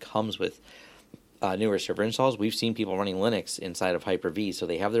Hyper-V comes with newer server installs, we've seen people running Linux inside of Hyper-V. So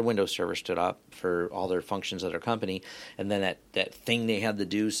they have their Windows server stood up for all their functions of their company, and then that thing they had to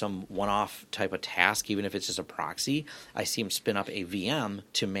do, some one-off type of task, even if it's just a proxy, I see them spin up a VM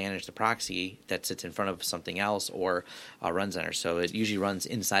to manage the proxy that sits in front of something else or runs on it. So it usually runs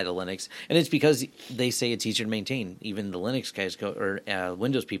inside of Linux, and it's because they say it's easier to maintain. Even the Linux guys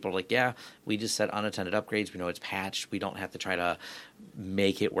Windows people are like, yeah, we just set unattended upgrades. We know it's patched. We don't have to try to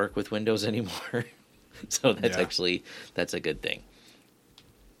make it work with Windows anymore. So that's a good thing.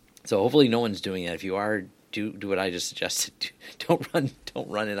 So hopefully no one's doing that. If you are, do what I just suggested. Don't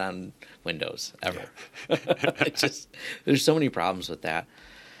run it on Windows ever. Yeah. There's so many problems with that.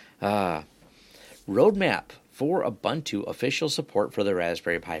 Roadmap for Ubuntu official support for the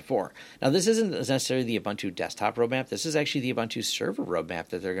Raspberry Pi 4. Now, this isn't necessarily the Ubuntu desktop roadmap. This is actually the Ubuntu server roadmap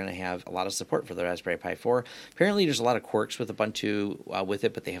that they're going to have a lot of support for the Raspberry Pi 4. Apparently, there's a lot of quirks with Ubuntu with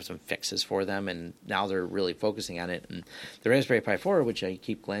it, but they have some fixes for them, and now they're really focusing on it. And the Raspberry Pi 4, which I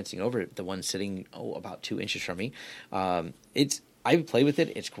keep glancing over, the one sitting about 2 inches from me, I play with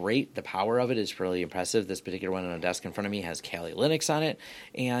it. It's great. The power of it is really impressive. This particular one on a desk in front of me has Kali Linux on it,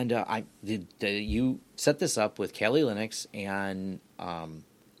 and you set this up with Kali Linux and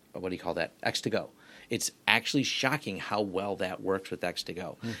X2Go. It's actually shocking how well that works with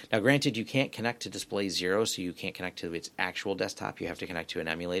X2Go. Now, granted, you can't connect to Display Zero, so you can't connect to its actual desktop. You have to connect to an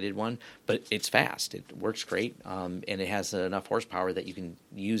emulated one, but it's fast. It works great, and it has enough horsepower that you can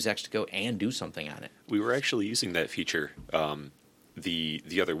use X2Go and do something on it. We were actually using that feature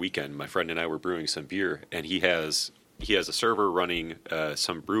the other weekend. My friend and I were brewing some beer, and he has a server running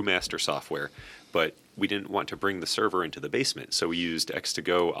some Brewmaster software, but we didn't want to bring the server into the basement, so we used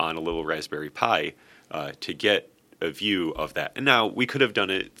X2Go on a little Raspberry Pi to get a view of that. And now we could have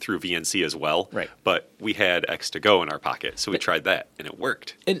done it through VNC as well, right? But we had X2Go in our pocket, so we tried that, and it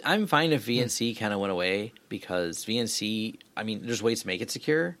worked. And I'm fine if VNC kind of went away, because VNC, I mean, there's ways to make it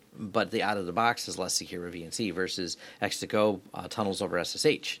secure, but the out of the box is less secure with VNC versus X2Go tunnels over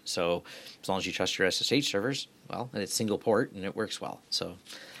SSH. So as long as you trust your SSH servers, well, and it's single port and it works well. So,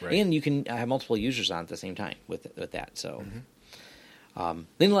 right. And you can have multiple users on at the same time with that. So.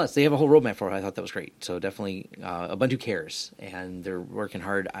 Nonetheless, they have a whole roadmap for it. I thought that was great. So definitely, Ubuntu cares, and they're working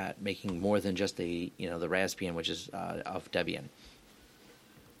hard at making more than just the Raspbian, which is of Debian.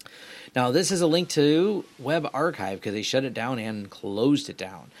 Now, this is a link to Web Archive because they shut it down and closed it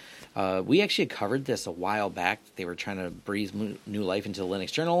down. We actually covered this a while back. They were trying to breathe new life into the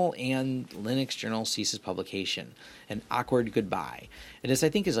Linux Journal, and Linux Journal ceases publication. An awkward goodbye. And this, I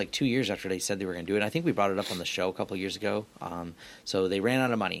think, is like 2 years after they said they were going to do it. I think we brought it up on the show a couple of years ago. So they ran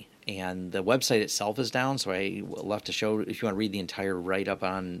out of money, and the website itself is down. So I left a show. If you want to read the entire write-up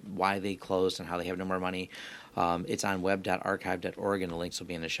on why they closed and how they have no more money, it's on web.archive.org, and the links will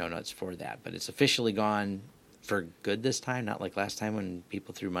be in the show notes for that. But it's officially gone for good this time, not like last time when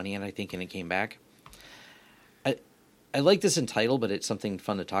people threw money in, I think, and it came back. I like this in title, but it's something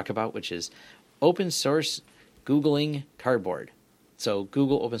fun to talk about, which is open source Googling cardboard. So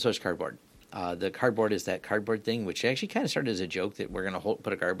Google open source cardboard. The cardboard is that cardboard thing, which actually kind of started as a joke that we're going to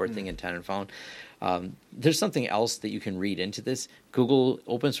put a cardboard thing in Tenonphone. There's something else that you can read into this. Google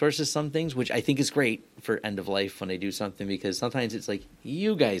open sources some things, which I think is great for end of life when they do something, because sometimes it's like,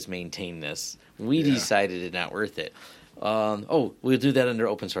 you guys maintain this. We decided it's not worth it. We'll do that under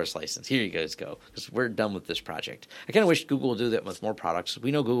open source license. Here you guys go, because we're done with this project. I kind of wish Google would do that with more products.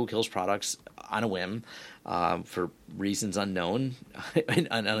 We know Google kills products on a whim for reasons unknown and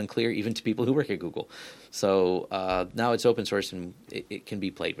unclear even to people who work at Google. So now it's open source and it can be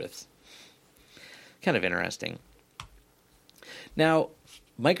played with. Kind of interesting. Now,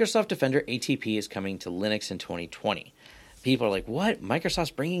 Microsoft Defender ATP is coming to Linux in 2020. People are like, what? Microsoft's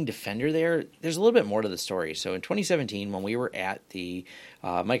bringing Defender there? There's a little bit more to the story. So in 2017, when we were at the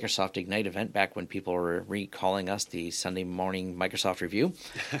Microsoft Ignite event, back when people were recalling us the Sunday morning Microsoft review,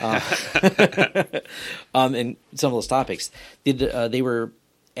 and some of those topics,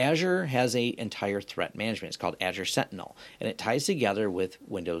 Azure has an entire threat management. It's called Azure Sentinel, and it ties together with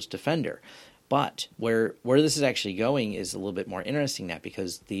Windows Defender. But where this is actually going is a little bit more interesting now,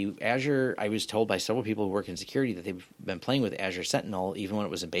 because the Azure, I was told by several people who work in security that they've been playing with Azure Sentinel even when it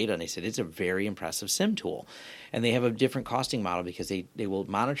was in beta, and they said it's a very impressive SIM tool. And they have a different costing model because they will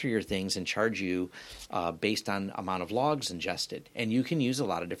monitor your things and charge you based on amount of logs ingested. And you can use a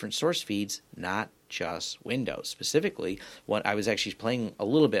lot of different source feeds, not just Windows. Specifically, what I was actually playing a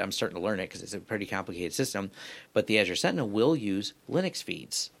little bit, I'm starting to learn it because it's a pretty complicated system, but the Azure Sentinel will use Linux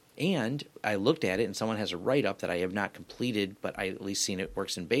feeds. And I looked at it, and someone has a write-up that I have not completed, but I at least seen it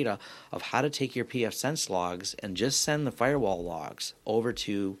works in beta, of how to take your pfSense logs and just send the firewall logs over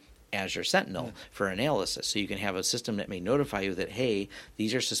to Azure Sentinel for analysis. So you can have a system that may notify you that, hey,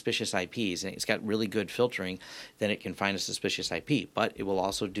 these are suspicious IPs, and it's got really good filtering. Then it can find a suspicious IP. But it will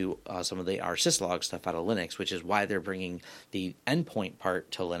also do some of our syslog stuff out of Linux, which is why they're bringing the endpoint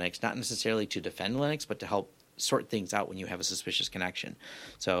part to Linux, not necessarily to defend Linux, but to help sort things out when you have a suspicious connection.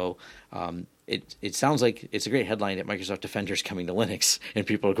 So it sounds like it's a great headline that Microsoft Defender's coming to Linux, and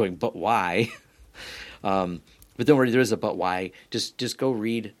people are going, but why? But don't worry, there is a but why. Just go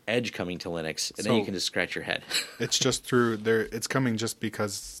read Edge coming to Linux, and then you can just scratch your head. It's just through there. It's coming just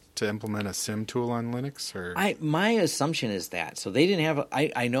because to implement a SIM tool on Linux, or my assumption is that. So they didn't have.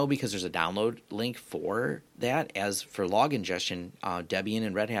 I know because there's a download link for that. As for log ingestion, Debian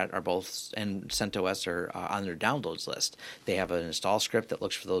and Red Hat are both, and CentOS are on their downloads list. They have an install script that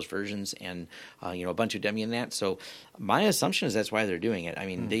looks for those versions, and a bunch of Debian and that. So my assumption is that's why they're doing it. I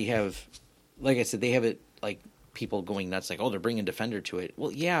mean, they have, like I said, they have it like. People going nuts like, oh, they're bringing Defender to it.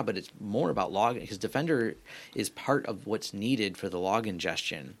 Well, yeah, but it's more about log, because Defender is part of what's needed for the log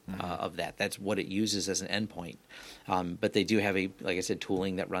ingestion of that. That's what it uses as an endpoint. But they do have like I said,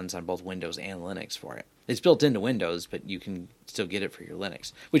 tooling that runs on both Windows and Linux for it. It's built into Windows, but you can still get it for your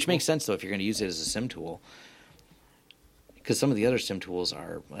Linux, which makes sense, though, if you're going to use it as a SIM tool. Because some of the other SIM tools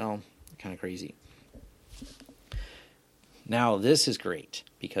are, well, kind of crazy. Now, this is great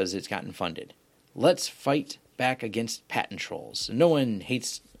because it's gotten funded. Let's fight back against patent trolls. No one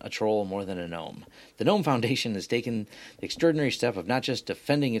hates a troll more than a gnome. The Gnome Foundation has taken the extraordinary step of not just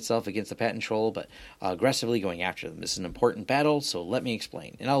defending itself against the patent troll, but aggressively going after them. This is an important battle, so let me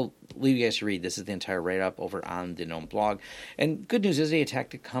explain. And I'll leave you guys to read. This is the entire write-up over on the Gnome blog. And good news is they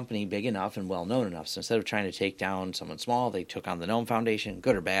attacked a company big enough and well-known enough. So instead of trying to take down someone small, they took on the Gnome Foundation,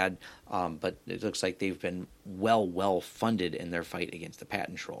 good or bad. But it looks like they've been well funded in their fight against the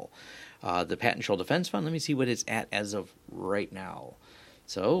patent troll. The Patent Troll Defense Fund, let me see what it's at as of right now.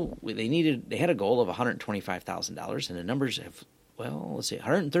 So they had a goal of $125,000, and the numbers have, well, let's see,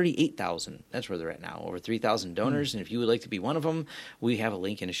 138,000. That's where they're at now, over 3,000 donors. And if you would like to be one of them, we have a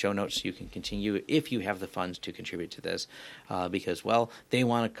link in the show notes so you can continue if you have the funds to contribute to this, because, well, they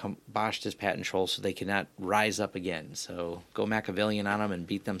want to kibosh this patent troll so they cannot rise up again. So go Machiavellian on them and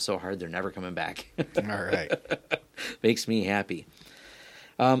beat them so hard they're never coming back. all right. Makes me happy.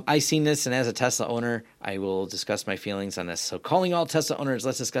 I've seen this, and as a Tesla owner, I will discuss my feelings on this. So calling all Tesla owners,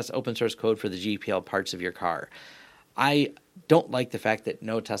 let's discuss open source code for the GPL parts of your car. I don't like the fact that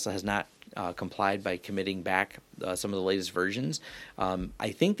no, Tesla has not complied by committing back some of the latest versions. I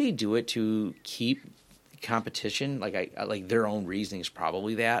think they do it to keep competition, like their own reasoning is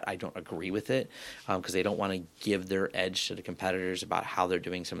probably that. I don't agree with it because they don't want to give their edge to the competitors about how they're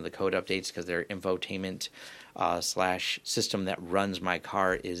doing some of the code updates, because their infotainment / system that runs my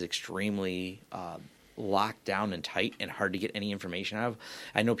car is extremely locked down and tight and hard to get any information out of.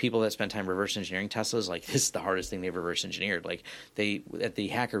 I know people that spend time reverse engineering Teslas, like this is the hardest thing they've reverse engineered. Like they at the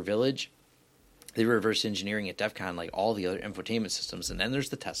Hacker Village, they reverse engineering at DEF CON like all the other infotainment systems, and then there's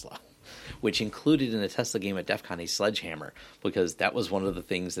the Tesla, which included in the Tesla game at DEF CON a sledgehammer, because that was one of the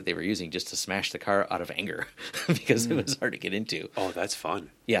things that they were using just to smash the car out of anger because it was hard to get into. Oh, that's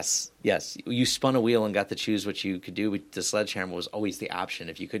fun. Yes. You spun a wheel and got to choose what you could do. The sledgehammer was always the option.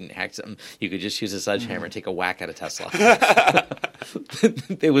 If you couldn't hack something, you could just use a sledgehammer and take a whack at a Tesla.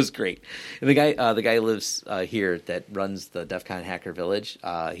 It was great. And the guy lives here that runs the DEF CON Hacker Village.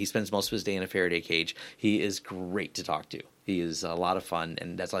 He spends most of his day in a Faraday cage. He is great to talk to. He is a lot of fun,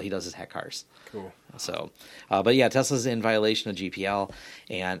 and that's all he does is hack cars. Cool. So, but yeah, Tesla's in violation of GPL,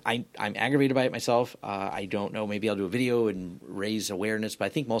 and I'm aggravated by it myself. I don't know. Maybe I'll do a video and raise awareness, but I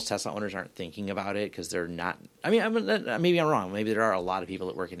think most Tesla owners aren't thinking about it because they're not. I mean, maybe I'm wrong. Maybe there are a lot of people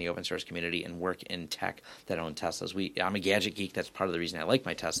that work in the open source community and work in tech that own Teslas. I'm a gadget geek. That's part of the reason I like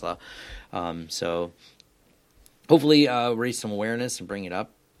my Tesla. So hopefully raise some awareness and bring it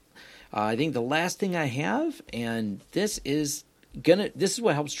up. I think the last thing I have, and this is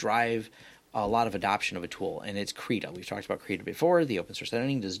what helps drive a lot of adoption of a tool, and it's Krita. We've talked about Krita before, the open source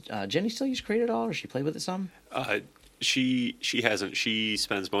editing. Does Jenny still use Krita at all, or does she play with it some? She hasn't. She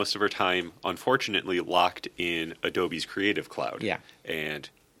spends most of her time, unfortunately, locked in Adobe's Creative Cloud. Yeah, and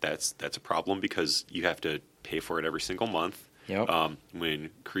that's a problem because you have to pay for it every single month. Yep. When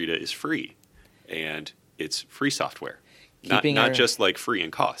Krita is free, and it's free software, not just like free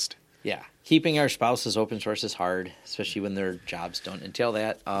in cost. Yeah, Keeping our spouses open source is hard, especially when their jobs don't entail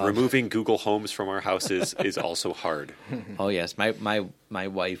that. Removing Google Homes from our houses is also hard. Oh yes, my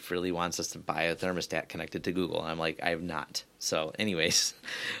wife really wants us to buy a thermostat connected to Google. I'm like, I have not. So, anyways,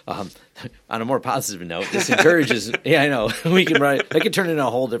 on a more positive note, this encourages. Yeah, I know we can write. I could turn it into a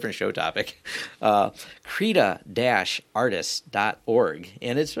whole different show topic. Krita-artists.org,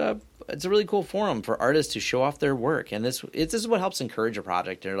 and it's a really cool forum for artists to show off their work, and this is what helps encourage a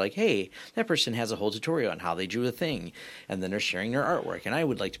project. They're like, hey, that person has a whole tutorial on how they drew a thing, and then they're sharing their artwork, and I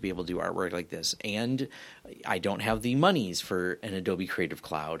would like to be able to do artwork like this, and I don't have the monies for an Adobe Creative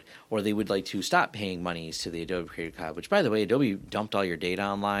Cloud, or they would like to stop paying monies to the Adobe Creative Cloud, which, by the way, Adobe dumped all your data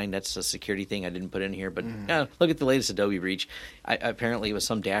online. That's a security thing I didn't put in here, but look at the latest Adobe breach. Apparently, it was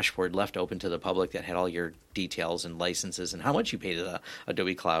some dashboard left open to the public that had all your details and licenses and how much you paid to the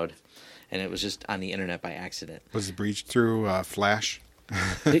Adobe Cloud, and it was just on the internet by accident. Was it breached through Flash?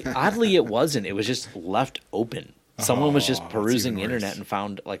 Oddly, it wasn't. It was just left open. Someone was just that's perusing the even worse. internet and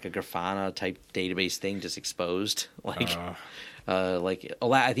found like a Grafana type database thing just exposed. I think it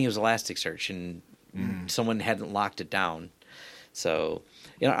was Elasticsearch, and someone hadn't locked it down. So,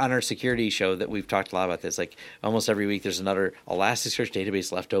 on our security show that we've talked a lot about this, like almost every week there's another Elasticsearch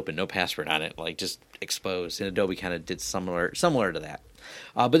database left open, no password on it, like just exposed. And Adobe kind of did similar to that.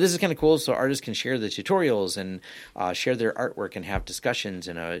 But this is kind of cool, so artists can share the tutorials and share their artwork and have discussions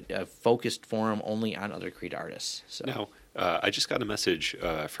in a focused forum only on other Krita artists. So. Now, I just got a message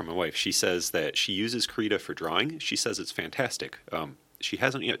from my wife. She says that she uses Krita for drawing. She says it's fantastic. She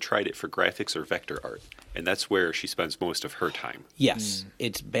hasn't yet tried it for graphics or vector art, and that's where she spends most of her time. Yes,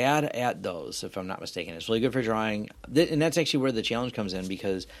 it's bad at those, if I'm not mistaken. It's really good for drawing, and that's actually where the challenge comes in,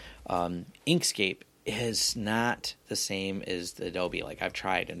 because Inkscape is not the same as the Adobe. Like, I've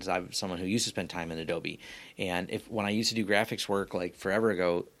tried, and I'm someone who used to spend time in Adobe, and when I used to do graphics work like forever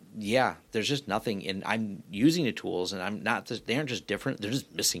ago, yeah, there's just nothing, and I'm using the tools, and they aren't just different, they're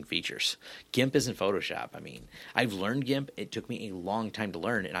just missing features. GIMP isn't Photoshop. I mean, I've learned GIMP. It took me a long time to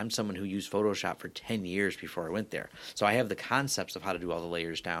learn, and I'm someone who used Photoshop for 10 years before I went there. So I have the concepts of how to do all the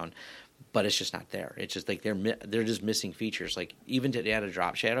layers down, but it's just not there. It's just like they're just missing features. Like, even to add a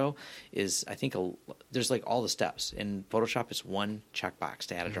drop shadow is, I think, there's like all the steps. In Photoshop, it's one checkbox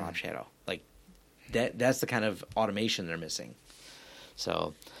to add a drop shadow. Like, that's the kind of automation they're missing.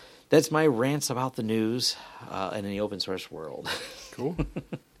 So that's my rants about the news in the open source world. Cool.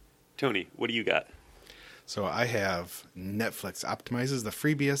 Tony, what do you got? So I have Netflix optimizes the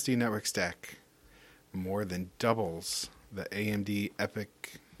FreeBSD network stack, more than doubles the AMD EPYC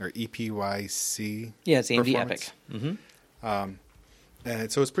or EPYC. Yeah, it's AMD performance. EPYC. Mm-hmm.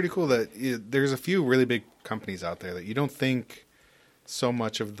 And so it's pretty cool that there's a few really big companies out there that you don't think so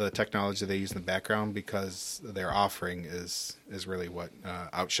much of the technology they use in the background, because their offering is really what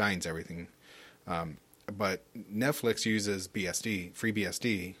outshines everything. But Netflix uses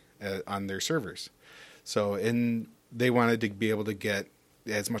FreeBSD on their servers. So they wanted to be able to get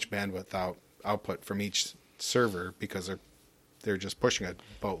as much bandwidth output from each server, because they're just pushing a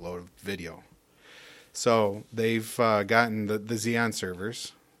boatload of video. So they've gotten the Xeon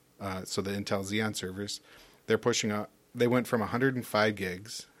servers, so the Intel Xeon servers. They're pushing up. They went from 105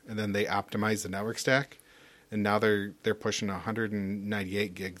 gigs, and then they optimized the network stack, and now they're pushing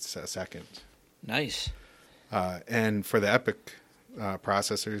 198 gigs a second. Nice. And for the EPYC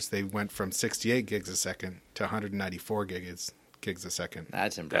processors, they went from 68 gigs a second to 194 gigs a second.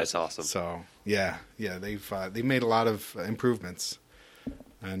 That's impressive. That's awesome. So yeah, they've made a lot of improvements,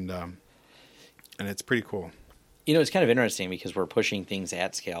 and it's pretty cool. It's kind of interesting because we're pushing things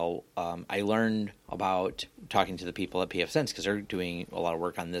at scale. I learned about talking to the people at pfSense, because they're doing a lot of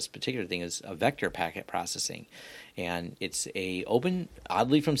work on this particular thing, is a vector packet processing. And it's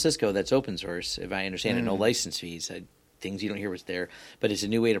oddly from Cisco, that's open source, if I understand it, no license fees, things you don't hear what's there. But it's a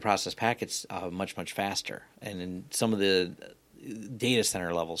new way to process packets much, much faster. And in some of the data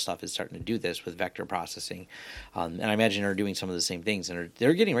center level stuff is starting to do this with vector processing, and I imagine they're doing some of the same things, and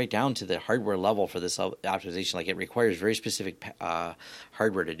they're getting right down to the hardware level for this optimization. Like, it requires very specific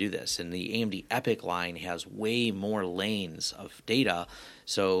hardware to do this, and the AMD EPYC line has way more lanes of data,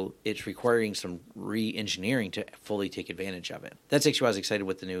 so it's requiring some re-engineering to fully take advantage of it. That's actually why I was excited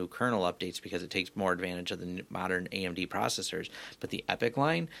with the new kernel updates, because it takes more advantage of the modern AMD processors. But the EPYC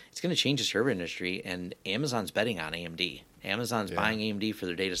line, it's going to change the server industry, and Amazon's betting on AMD. Amazon's buying AMD for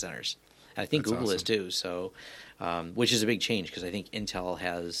their data centers. And I think Google is too. So, which is a big change, because I think Intel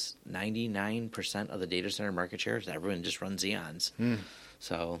has 99% of the data center market share. So everyone just runs Xeons.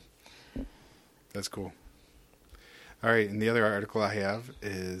 So That's cool. All right, and the other article I have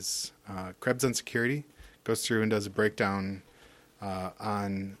is Krebs on Security. Goes through and does a breakdown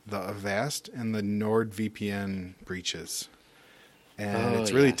on the Avast and the NordVPN breaches. And Oh,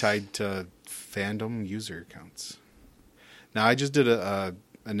 it's really yes. tied to fandom user accounts. Now, I just did a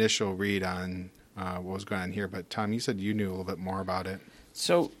initial read on what was going on here, but Tom, you said you knew a little bit more about it.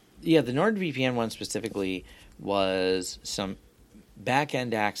 So, yeah, the NordVPN one specifically was some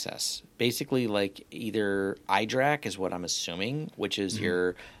back-end access. Basically, like either iDRAC is what I'm assuming, which is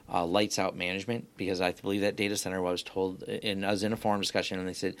your lights out management, because I believe that data center was told, and I was in a forum discussion, and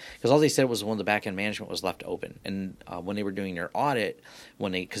they said, because all they said was when the back-end management was left open. And when they were doing their audit,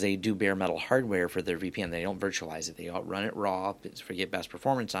 because they do bare metal hardware for their VPN, they don't virtualize it. They run it raw to get best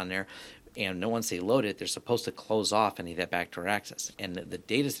performance on there. And once they load it, they're supposed to close off any of that backdoor access. And the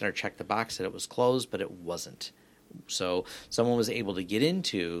data center checked the box that it was closed, but it wasn't. So someone was able to get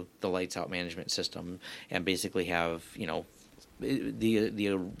into the lights out management system and basically have,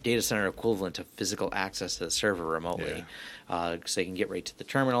 the data center equivalent of physical access to the server remotely. So they can get right to the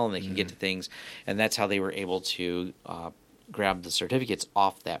terminal and they can get to things. And that's how they were able to grab the certificates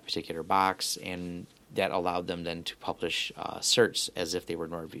off that particular box, and that allowed them then to publish certs as if they were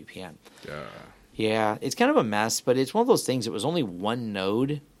NordVPN. Yeah, it's kind of a mess, but it's one of those things. It was only one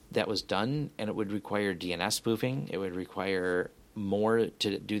node that was done, and it would require DNS spoofing. It would require more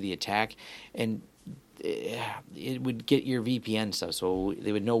to do the attack, and it would get your VPN stuff. So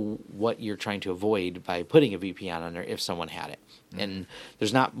they would know what you're trying to avoid by putting a VPN on there if someone had it. And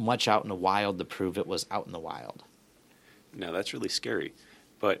there's not much out in the wild to prove it was out in the wild. Now, that's really scary.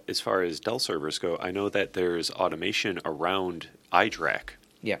 But as far as Dell servers go, I know that there's automation around iDRAC.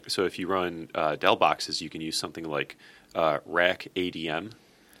 Yeah. So if you run Dell boxes, you can use something like Rack ADM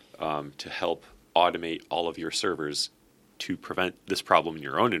to help automate all of your servers to prevent this problem in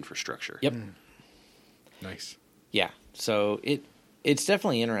your own infrastructure. Yep. Nice. Yeah. So it's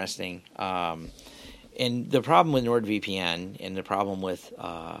definitely interesting. And the problem with NordVPN and the problem with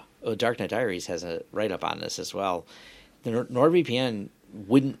Darknet Diaries has a write-up on this as well. The NordVPN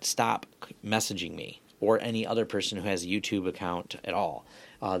wouldn't stop messaging me or any other person who has a YouTube account at all.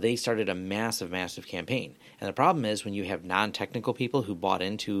 They started a massive campaign. And the problem is when you have non-technical people who bought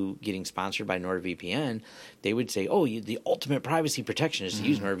into getting sponsored by NordVPN, they would say, the ultimate privacy protection is to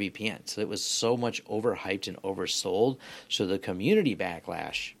use NordVPN. So it was so much overhyped and oversold. So the community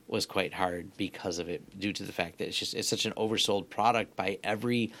backlash was quite hard because of it, due to the fact that it's such an oversold product by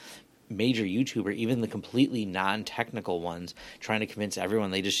every major YouTuber, even the completely non-technical ones, trying to convince everyone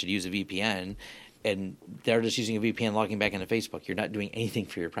they just should use a VPN. And they're just using a VPN, logging back into Facebook. You're not doing anything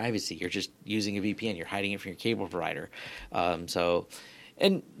for your privacy. You're just using a VPN. You're hiding it from your cable provider.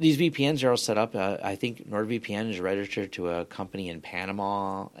 And these VPNs are all set up. I think NordVPN is registered to a company in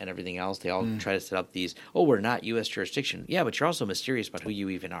Panama and everything else. They all try to set up these, we're not U.S. jurisdiction. Yeah, but you're also mysterious about who you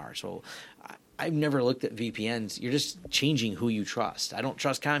even are. So I've never looked at VPNs. You're just changing who you trust. I don't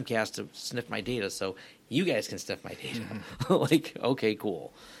trust Comcast to sniff my data, so you guys can sniff my data. Okay,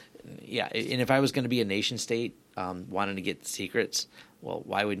 cool. Yeah, and if I was going to be a nation state wanting to get secrets, well,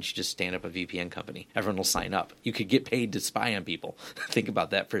 why wouldn't you just stand up a VPN company? Everyone will sign up. You could get paid to spy on people. Think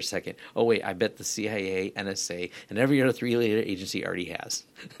about that for a second. Oh, wait, I bet the CIA, NSA, and every other three-letter agency already has.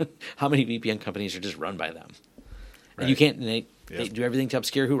 How many VPN companies are just run by them? Right. And you can't, they do everything to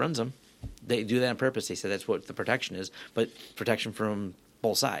obscure who runs them. They do that on purpose. They say that's what the protection is, but protection from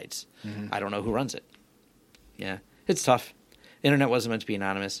both sides. I don't know who runs it. Yeah, it's tough. Internet wasn't meant to be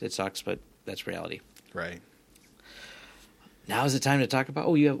anonymous. It sucks, but that's reality. Right. Now is the time to talk about.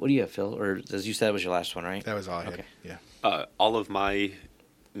 What do you have, Phil? Or as you said, it was your last one, right? That was all I had. Okay. Yeah. All of my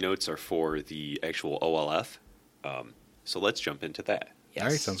notes are for the actual OLF. So let's jump into that. Yes. All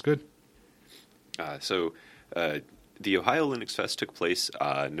right. Sounds good. So the Ohio Linux Fest took place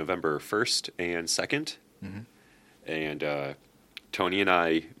November 1st and 2nd. And Tony and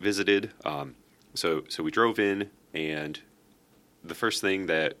I visited. So we drove in, and the first thing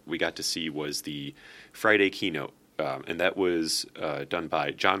that we got to see was the Friday keynote, and that was done by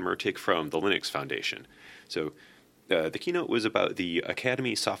John Murtick from the Linux Foundation. So the keynote was about the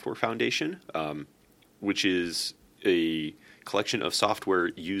Academy Software Foundation, which is a collection of software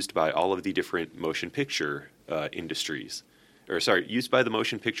used by all of the different motion picture industries. Used by the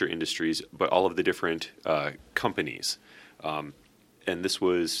motion picture industries, but all of the different companies. And this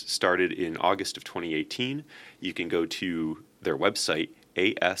was started in August of 2018. You can go to their website,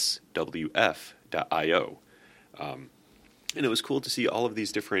 aswf.io. And it was cool to see all of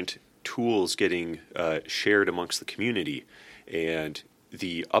these different tools getting shared amongst the community, and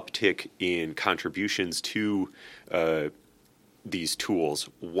the uptick in contributions to these tools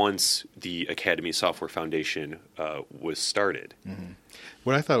once the Academy Software Foundation was started.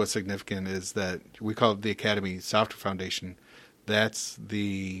 What I thought was significant is that we call it the Academy Software Foundation. that's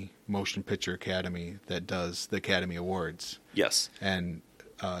the Motion Picture Academy that does the Academy Awards. Yes. And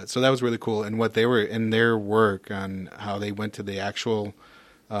so that was really cool. And what they were in their work on how they went to the actual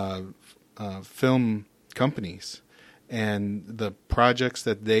film companies and the projects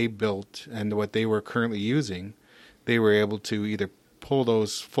that they built and what they were currently using, they were able to either pull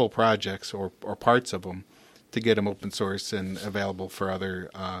those full projects or parts of them to get them open source and available for other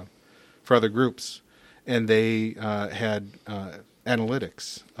groups. And they had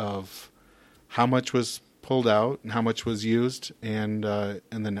analytics of how much was pulled out and how much was used, and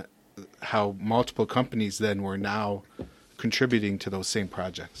then how multiple companies then were now contributing to those same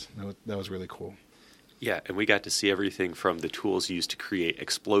projects. That was really cool. Yeah, and we got to see everything from the tools used to create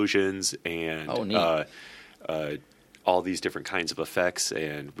explosions and all these different kinds of effects,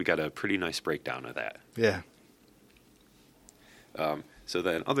 and we got a pretty nice breakdown of that. Yeah. So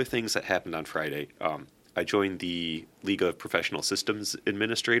then other things that happened on Friday, I joined the League of Professional Systems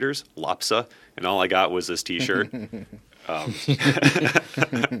Administrators, LOPSA, and all I got was this T-shirt. I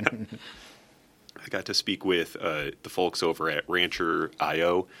got to speak with the folks over at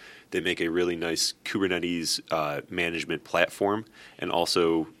Rancher.io. They make a really nice Kubernetes management platform, and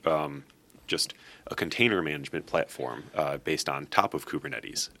also just a container management platform based on top of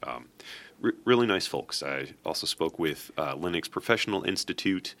Kubernetes. Really nice folks. I also spoke with Linux Professional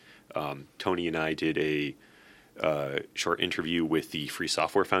Institute. Tony and I did a short interview with the Free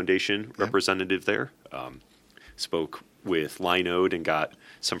Software Foundation representative there. Spoke with Linode and got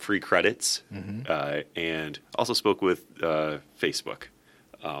some free credits, and also spoke with Facebook.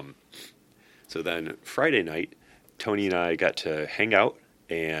 So then Friday night, Tony and I got to hang out,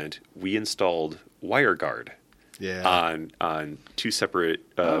 and we installed WireGuard on two separate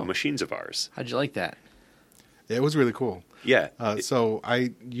machines of ours. How'd you like that? It was really cool. Yeah.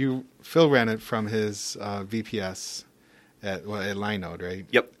 Phil ran it from his VPS at Linode, right?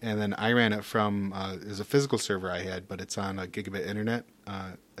 Yep. And then I ran it from it was a physical server I had, but it's on a gigabit internet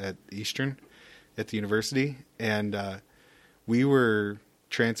at Eastern at the university, and we were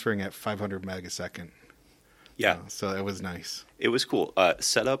transferring at 500 megasecond. Yeah. So it was nice. It was cool.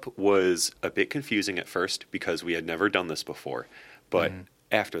 Setup was a bit confusing at first because we had never done this before. But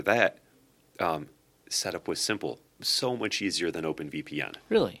after that, setup was simple. So much easier than OpenVPN.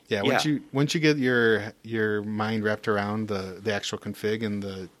 Really? Yeah. Once you get your mind wrapped around the actual config and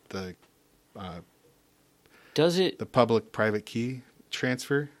the public private key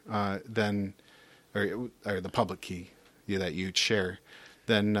transfer, then or the public key that you share,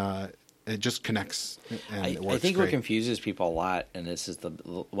 then it just connects and it works. I think great. what confuses people a lot, and this is one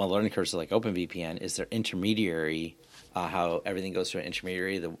of the learning curves of like OpenVPN, is their intermediary, how everything goes through an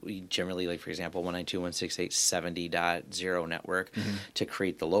intermediary. We generally, like for example, 192.168.70.0 network to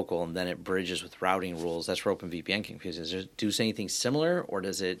create the local, and then it bridges with routing rules. That's where OpenVPN confuses. Does it do anything similar, or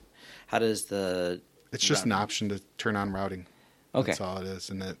does it? How does the? It's just an option to turn on routing. Okay, that's all it is,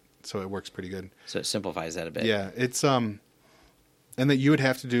 and so it works pretty good. So it simplifies that a bit. Yeah, it's and that you would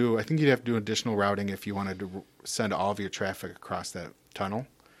have to do. I think you'd have to do additional routing if you wanted to send all of your traffic across that tunnel.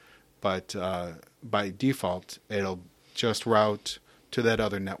 But by default, it'll just route to that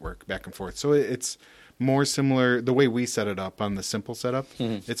other network back and forth. So it's more similar the way we set it up on the simple setup.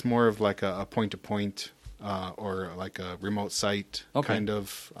 It's more of like a point-to-point or like a remote site kind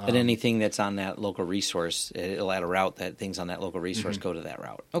of. But anything that's on that local resource, it'll add a route that things on that local resource go to that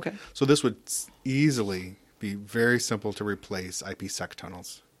route. Okay. So this would easily be very simple to replace IPsec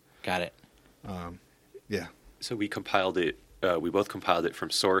tunnels. Got it. Yeah. So we compiled it. We both compiled it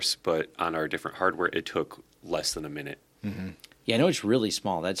from source, but on our different hardware, it took less than a minute. Yeah, I know it's really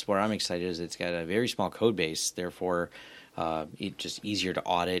small. That's where I'm excited. Is it's got a very small code base, therefore, it's just easier to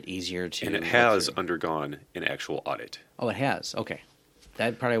audit, easier to. And it has undergone an actual audit. Oh, it has. Okay,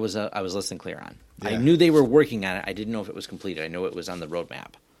 that part I was listening clear on. Yeah. I knew they were working on it. I didn't know if it was completed. I know it was on the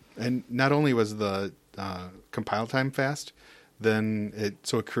roadmap. And not only was the compile time fast, then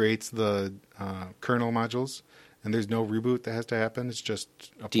it creates the kernel modules, and there's no reboot that has to happen. It's just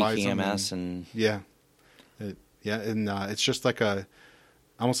applies DKMS and it's just like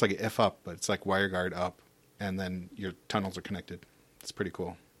almost like an if up, but it's like WireGuard up, and then your tunnels are connected. It's pretty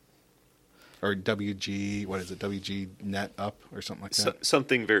cool. Or WG, what is it? WG net up or something like that.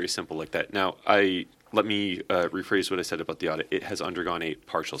 Something very simple like that. Now, let me rephrase what I said about the audit. It has undergone a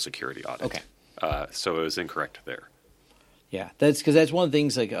partial security audit. Okay. So it was incorrect there. Yeah, that's one of the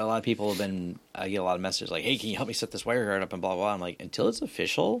things. Like a lot of people have been, I get a lot of messages like, "Hey, can you help me set this WireGuard up?" and blah blah. I'm like, until it's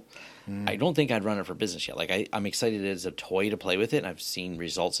official, I don't think I'd run it for business yet. Like I'm excited as a toy to play with it, and I've seen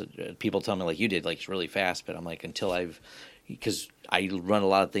results. People tell me like you did, like it's really fast. But I'm like, until I've because I run a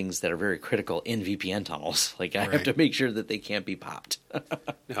lot of things that are very critical in VPN tunnels. Like I have to make sure that they can't be popped.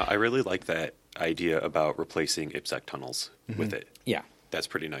 No, I really like that idea about replacing IPsec tunnels with it. Yeah. That's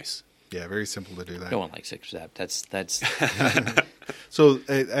pretty nice. Yeah, very simple to do that. No one likes IPsec. That's So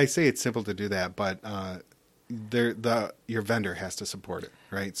I say it's simple to do that, but your vendor has to support it,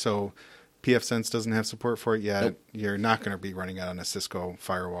 right? So pfSense doesn't have support for it yet. Nope. You're not going to be running it on a Cisco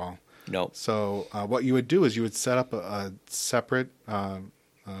firewall. no. So what you would do is you would set up a separate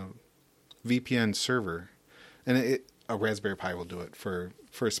VPN server, and a Raspberry Pi will do it for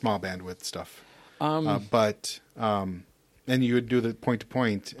small bandwidth stuff. And you would do the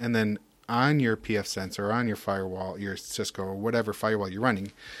point-to-point, and then on your pfSense or on your firewall, your Cisco or whatever firewall you're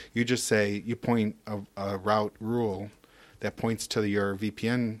running, you just say you point a route rule that points to your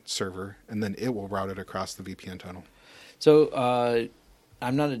VPN server, and then it will route it across the VPN tunnel. So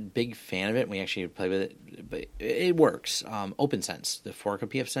I'm not a big fan of it. We actually play with it, but it works. OpenSense, the fork of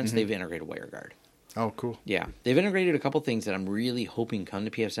pfSense, they've integrated WireGuard. Oh, cool. Yeah, they've integrated a couple things that I'm really hoping come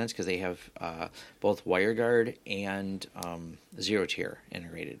to pfSense because they have both WireGuard and Zero Tier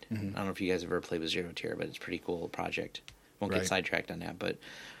integrated. I don't know if you guys have ever played with Zero Tier, but it's a pretty cool project. Won't get sidetracked on that, but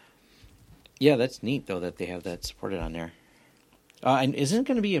yeah, that's neat though that they have that supported on there. And isn't it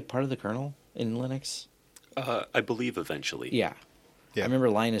going to be a part of the kernel in Linux? I believe eventually. Yeah. Yeah. I remember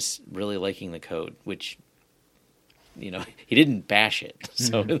Linus really liking the code, which, he didn't bash it,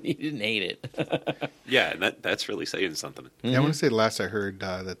 so he didn't hate it. Yeah, and that's really saying something. Yeah, I want to say last I heard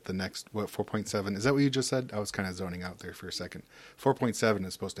that the next 4.7 is that what you just said? I was kind of zoning out there for a second. 4.7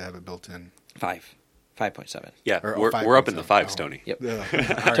 is supposed to have it built in. 5.7. Yeah, Or, we're up in the 5.7. fives, Tony. Yep. All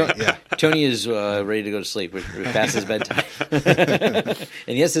right, yeah. Tony is ready to go to sleep. We're past his bedtime.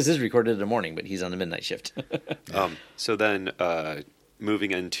 And yes, this is recorded in the morning, but he's on the midnight shift. So then,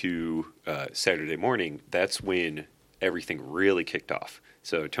 moving into Saturday morning, that's when everything really kicked off.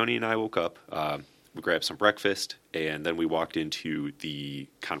 So Tony and I woke up, we grabbed some breakfast, and then we walked into the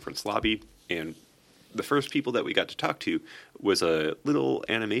conference lobby. And the first people that we got to talk to was a little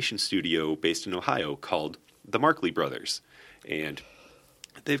animation studio based in Ohio called the Markley Brothers, and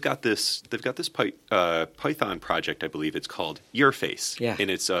they've got this Python project, I believe it's called Your Face, and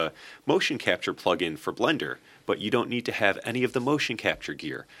it's a motion capture plugin for Blender, but you don't need to have any of the motion capture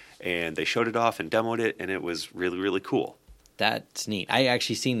gear. And they showed it off and demoed it, and it was really, really cool. That's neat. I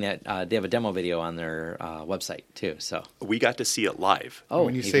actually seen that. They have a demo video on their website too. So we got to see it live. Oh,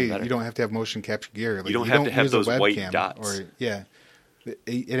 when you say you don't have to have motion capture gear, like you don't have to have use a those white webcam dots.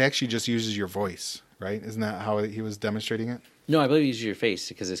 It actually just uses your voice, right? Isn't that how he was demonstrating it? No, I believe you use your face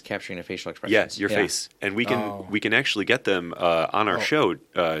because it's capturing a facial expression. Yeah, your face, and we can actually get them on our show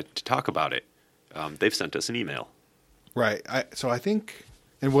to talk about it. They've sent us an email. Right. So I think,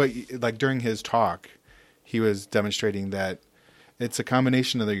 and during his talk, he was demonstrating that it's a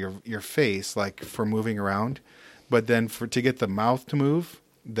combination of your face, like for moving around, but then to get the mouth to move,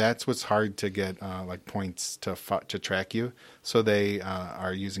 that's what's hard to get like points to track you. So they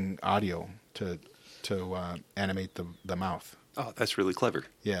are using audio to animate the mouth. Oh, that's really clever.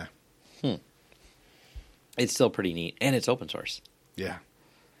 Yeah. It's still pretty neat, and it's open source. Yeah.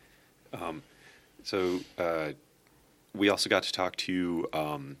 So we also got to talk to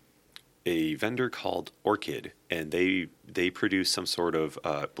a vendor called Orchid, and they produce some sort of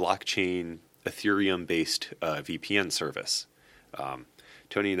blockchain Ethereum-based VPN service.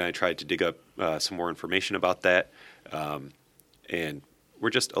 Tony and I tried to dig up some more information about that, and we're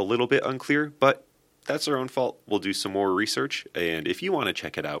just a little bit unclear, but that's our own fault. We'll do some more research, and if you want to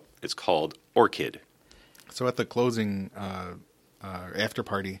check it out, it's called Orchid. So at the closing after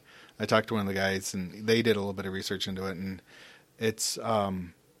party, I talked to one of the guys, and they did a little bit of research into it, and it's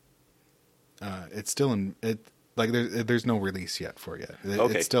still in it. Like there's no release yet for it yet.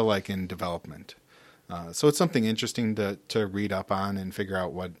 Okay. It's still like in development. So it's something interesting to read up on and figure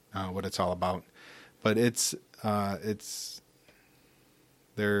out what it's all about. But it's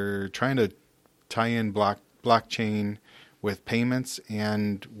they're trying to tie in blockchain with payments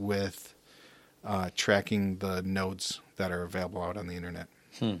and with tracking the nodes that are available out on the internet.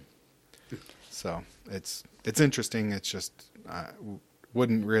 So it's interesting. It's just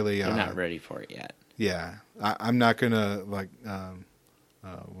wouldn't really. They're not ready for it yet. Yeah, I'm not gonna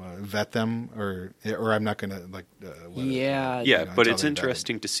vet them or I'm not gonna But it's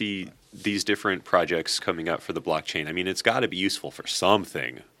interesting to see these different projects coming up for the blockchain. I mean, it's got to be useful for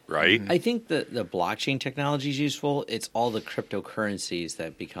something, right? I think the blockchain technology is useful. It's all the cryptocurrencies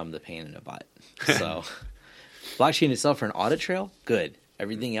that become the pain in the butt. So blockchain itself for an audit trail, good.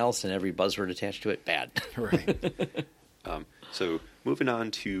 Everything else and every buzzword attached to it, bad. Right. So moving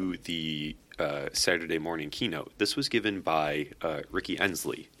on to the Saturday morning keynote. This was given by Ricky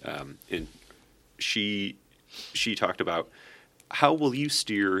Ensley, and she talked about how will you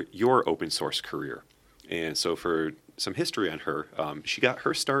steer your open source career. And so for some history on her, she got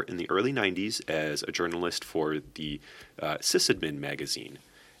her start in the early 90s as a journalist for the Sysadmin magazine,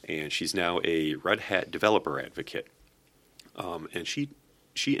 and she's now a Red Hat developer advocate. And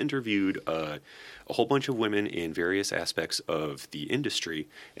she interviewed a whole bunch of women in various aspects of the industry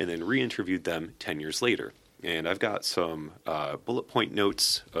and then re-interviewed them 10 years later. And I've got some bullet point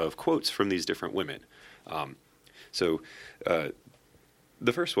notes of quotes from these different women. So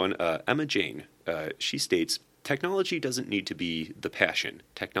the first one, Emma Jane, she states, "Technology doesn't need to be the passion.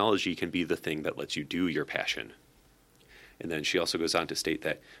 Technology can be the thing that lets you do your passion." And then she also goes on to state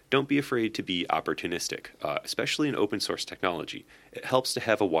that don't be afraid to be opportunistic, especially in open source technology. It helps to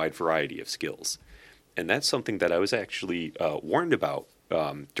have a wide variety of skills. And that's something that I was actually warned about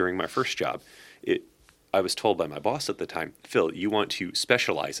during my first job. I was told by my boss at the time, "Phil, you want to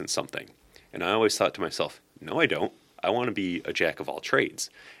specialize in something." And I always thought to myself, no, I don't. I want to be a jack of all trades.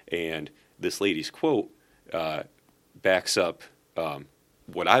 And this lady's quote backs up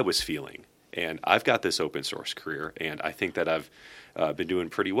what I was feeling. And I've got this open source career, and I think that I've been doing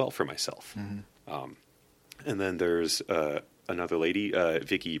pretty well for myself. Mm-hmm. And then there's another lady,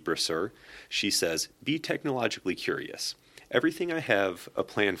 Vicky Bresser. She says, "Be technologically curious. Everything I have a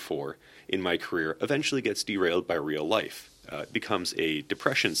plan for in my career eventually gets derailed by real life. It becomes a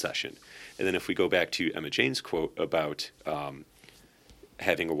depression session." And then if we go back to Emma Jane's quote about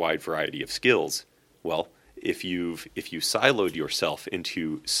having a wide variety of skills, well, if you siloed yourself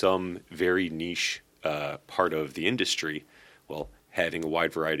into some very niche part of the industry, well, having a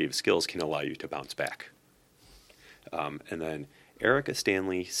wide variety of skills can allow you to bounce back. And then Erica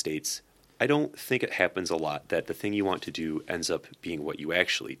Stanley states, "I don't think it happens a lot that the thing you want to do ends up being what you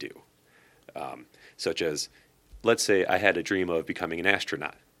actually do." Such as, let's say I had a dream of becoming an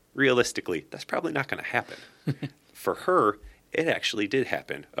astronaut. Realistically, that's probably not going to happen. For her, it actually did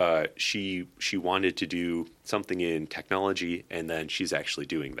happen. She wanted to do something in technology, and then she's actually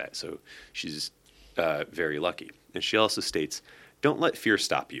doing that. So she's very lucky. And she also states, "Don't let fear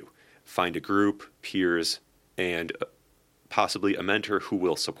stop you. Find a group, peers, and possibly a mentor who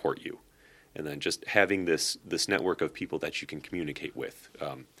will support you." And then just having this network of people that you can communicate with,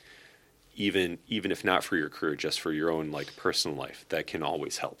 even if not for your career, just for your own personal life, that can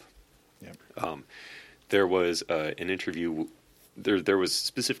always help. Yep. There was an interview. There was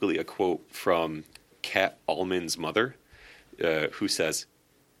specifically a quote from Kat Allman's mother, who says,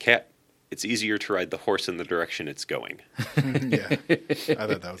 "Kat, it's easier to ride the horse in the direction it's going." Yeah, I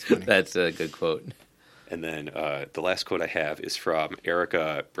thought that was funny. That's a good quote. And then the last quote I have is from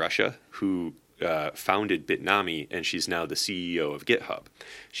Erica Brescia, who founded Bitnami, and she's now the CEO of GitHub.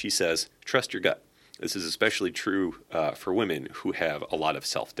 She says, "Trust your gut. This is especially true for women who have a lot of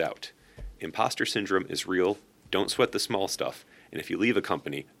self-doubt. Imposter syndrome is real. Don't sweat the small stuff. And if you leave a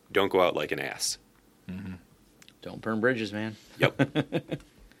company, don't go out like an ass." Mm-hmm. Don't burn bridges, man. Yep.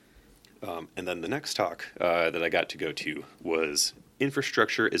 And then the next talk that I got to go to was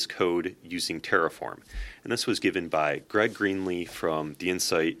Infrastructure as Code Using Terraform. And this was given by Greg Greenlee from the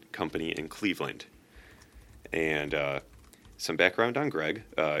Insight Company in Cleveland. And some background on Greg.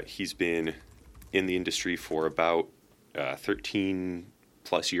 He's been in the industry for about 13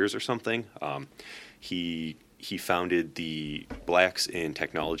 plus years or something. He founded the Blacks in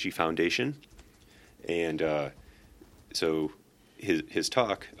Technology Foundation. And so his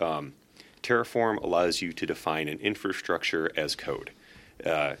talk, Terraform allows you to define an infrastructure as code,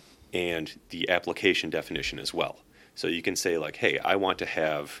 and the application definition as well. So you can say hey, I want to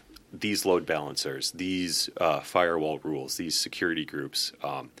have these load balancers, these firewall rules, these security groups,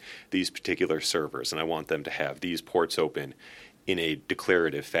 these particular servers, and I want them to have these ports open in a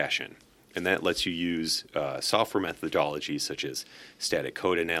declarative fashion. And that lets you use software methodologies such as static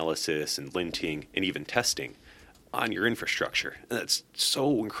code analysis and linting and even testing on your infrastructure. And that's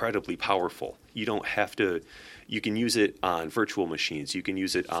so incredibly powerful. You don't have to, you can use it on virtual machines. You can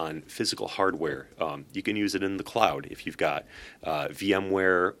use it on physical hardware. You can use it in the cloud if you've got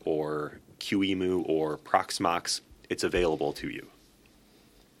VMware or QEMU or Proxmox. It's available to you.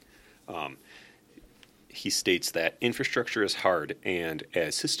 He states that infrastructure is hard, and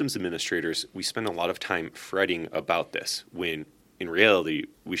as systems administrators, we spend a lot of time fretting about this, when in reality,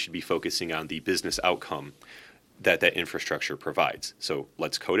 we should be focusing on the business outcome that infrastructure provides. So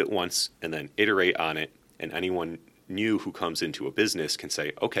let's code it once and then iterate on it, and anyone new who comes into a business can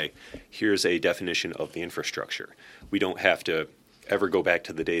say, okay, here's a definition of the infrastructure. We don't have to ever go back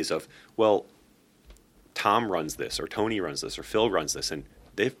to the days of, well, Tom runs this, or Tony runs this, or Phil runs this, and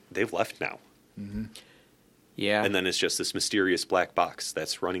they've left now. Yeah. And then it's just this mysterious black box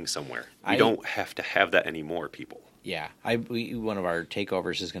that's running somewhere. We I- don't have to have that anymore, people. Yeah, one of our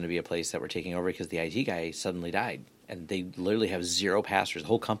takeovers is going to be a place that we're taking over because the IT guy suddenly died, and they literally have 0 passwords. The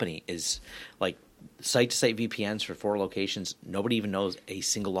whole company is like site-to-site VPNs for 4 locations. Nobody even knows a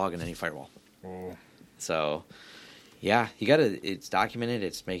single log in any firewall. Oh. So, yeah, you got to. It's documented.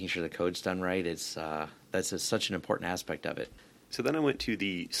 It's making sure the code's done right. Such an important aspect of it. So then I went to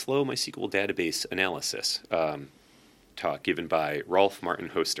the Slow MySQL database analysis talk given by Rolf Martin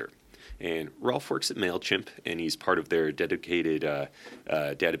Hoster. And Rolf works at MailChimp, and he's part of their dedicated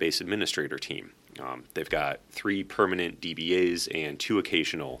database administrator team. They've got 3 permanent DBAs and 2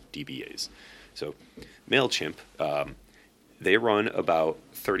 occasional DBAs. So MailChimp, they run about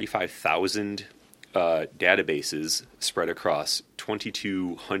 35,000 databases spread across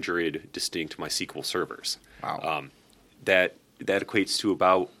 2,200 distinct MySQL servers. Wow. That equates to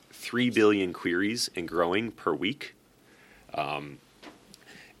about 3 billion queries and growing per week.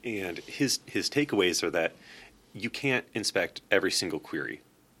 And his takeaways are that you can't inspect every single query.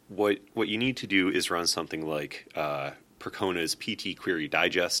 What you need to do is run something like Percona's PT Query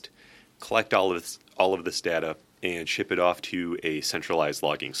Digest, collect all of this data, and ship it off to a centralized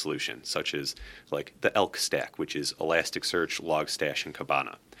logging solution, such as like the Elk Stack, which is Elasticsearch, Logstash, and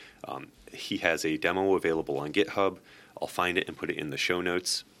Kibana. He has a demo available on GitHub. I'll find it and put it in the show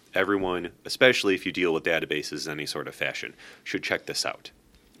notes. Everyone, especially if you deal with databases in any sort of fashion, should check this out.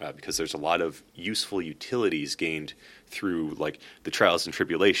 Because there's a lot of useful utilities gained through like the trials and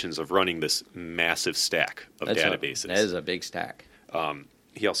tribulations of running this massive stack of databases. That is a big stack.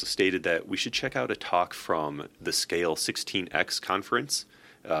 He also stated that we should check out a talk from the Scale 16x conference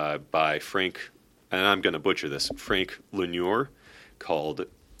by Frank, and I'm going to butcher this, Frank Lanier, called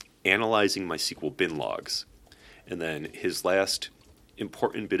Analyzing MySQL Bin Logs. And then his last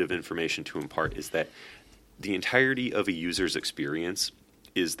important bit of information to impart is that the entirety of a user's experience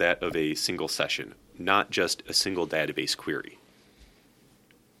is that of a single session, not just a single database query.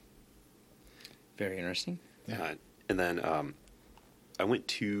 Very interesting. And then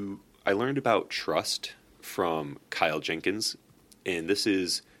I learned about trust from Kyle Jenkins, and this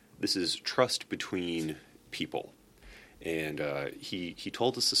is trust between people. And he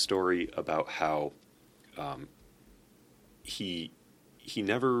told us a story about how he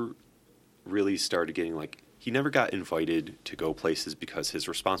never really started getting he never got invited to go places because his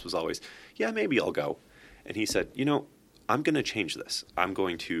response was always, yeah, maybe I'll go. And he said, I'm going to change this. I'm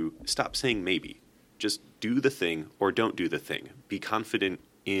going to stop saying maybe. Just do the thing or don't do the thing. Be confident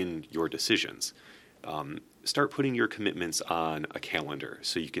in your decisions. Start putting your commitments on a calendar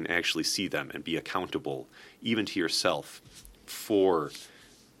so you can actually see them and be accountable, even to yourself, for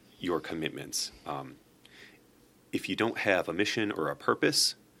your commitments. If you don't have a mission or a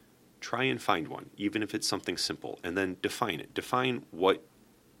purpose, try and find one, even if it's something simple, and then define it. Define what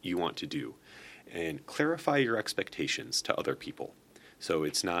you want to do, and clarify your expectations to other people. So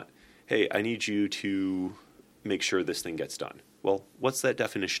it's not, hey, I need you to make sure this thing gets done. Well, what's that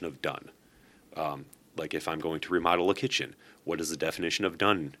definition of done? Like if I'm going to remodel a kitchen, what is the definition of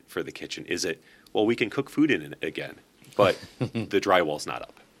done for the kitchen? Is it, well, we can cook food in it again, but the drywall's not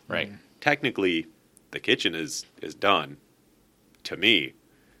up, right? Technically, the kitchen is done to me,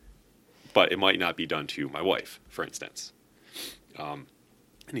 but it might not be done to my wife, for instance. And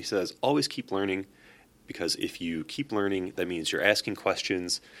he says, always keep learning, because if you keep learning, that means you're asking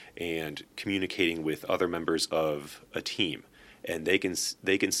questions and communicating with other members of a team. And they can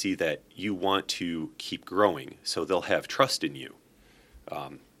see that you want to keep growing, so they'll have trust in you.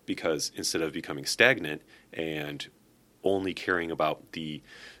 Because instead of becoming stagnant and only caring about the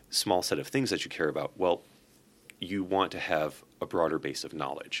small set of things that you care about, well, you want to have a broader base of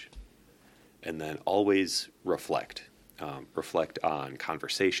knowledge. And then always reflect. Reflect on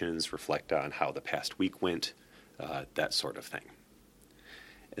conversations, reflect on how the past week went, that sort of thing.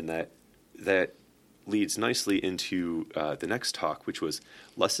 And that leads nicely into the next talk, which was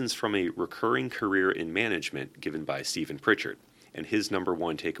Lessons from a Recurring Career in Management, given by Stephen Pritchard. And his number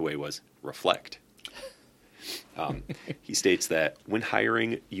one takeaway was reflect. He states that when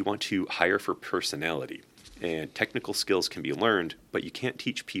hiring, you want to hire for personality. And technical skills can be learned, but you can't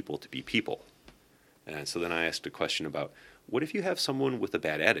teach people to be people. And so then I asked a question about, what if you have someone with a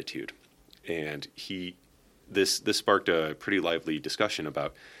bad attitude? And this sparked a pretty lively discussion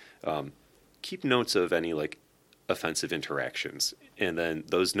about keep notes of any offensive interactions, and then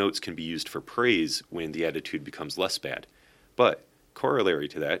those notes can be used for praise when the attitude becomes less bad. But corollary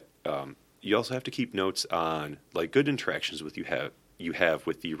to that, you also have to keep notes on good interactions you have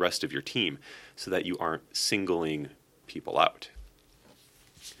with the rest of your team so that you aren't singling people out.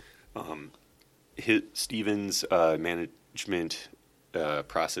 Steven's management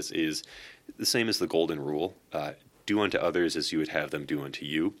process is the same as the golden rule. Do unto others as you would have them do unto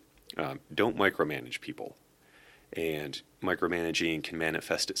you. Don't micromanage people. And micromanaging can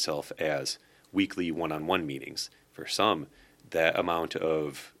manifest itself as weekly one-on-one meetings. For some, that amount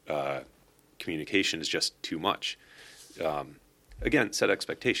of communication is just too much. Again, set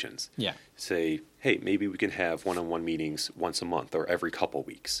expectations. Yeah. Say, hey, maybe we can have one-on-one meetings once a month or every couple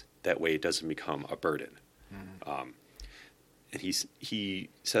weeks. That way it doesn't become a burden. And he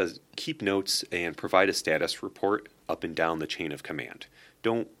says, keep notes and provide a status report up and down the chain of command.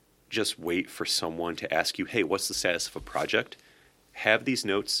 Don't just wait for someone to ask you, hey, what's the status of a project? Have these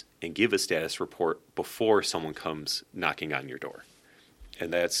notes and give a status report before someone comes knocking on your door.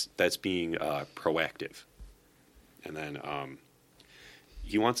 And that's being proactive. And then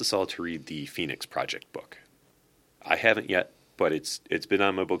he wants us all to read the Phoenix Project book. I haven't yet, but it's been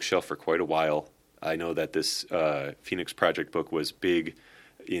on my bookshelf for quite a while. I know that this Phoenix Project book was big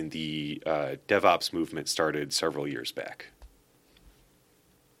in the DevOps movement started several years back.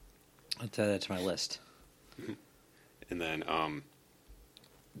 I'll add that to my list. And then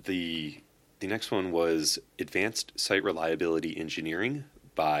the next one was Advanced Site Reliability Engineering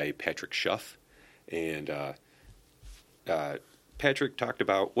by Patrick Schuff. And Patrick talked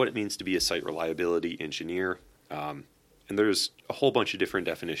about what it means to be a site reliability engineer. And there's a whole bunch of different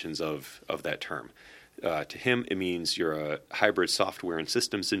definitions of that term. To him, it means you're a hybrid software and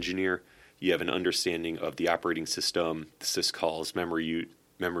systems engineer. You have an understanding of the operating system, the syscalls,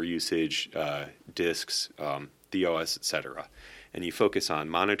 memory usage, disks, the OS, etc. And you focus on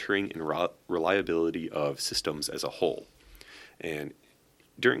monitoring and reliability of systems as a whole. And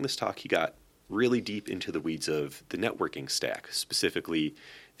during this talk, he got really deep into the weeds of the networking stack, specifically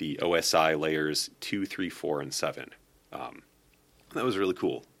the OSI layers 2, 3, 4, and 7. That was really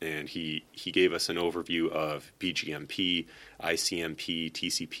cool. And he gave us an overview of BGMP, ICMP,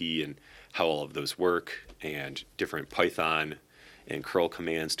 TCP, and how all of those work, and different Python and curl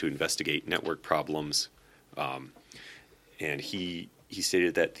commands to investigate network problems. And he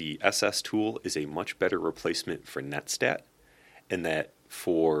stated that the SS tool is a much better replacement for NetStat, and that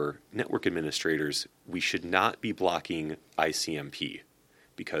for network administrators, we should not be blocking ICMP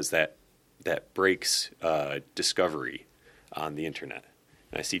because that breaks discovery on the internet.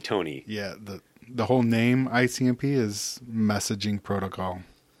 And I see Tony. Yeah, the whole name ICMP is messaging protocol.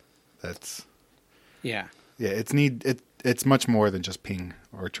 That's it's much more than just ping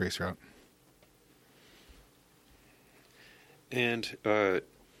or traceroute. And the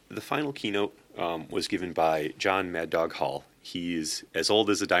final keynote was given by John Mad Dog Hall. He's as old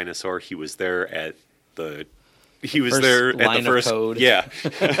as a dinosaur. He was there at the first code. Yeah.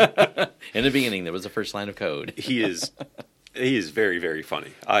 In the beginning, there was the first line of code. He is very, very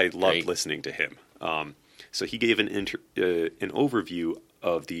funny. I loved listening to him. So he gave an overview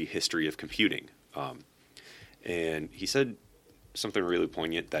of the history of computing. And he said something really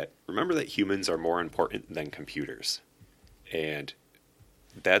poignant that remember that humans are more important than computers. And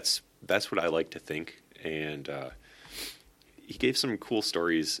that's what I like to think. And he gave some cool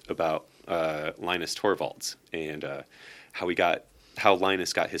stories about Linus Torvalds and how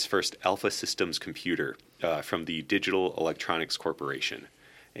Linus got his first Alpha Systems computer from the Digital Electronics Corporation.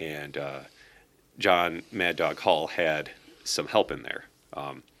 And John Mad Dog Hall had some help in there.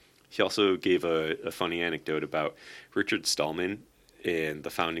 He also gave a funny anecdote about Richard Stallman and the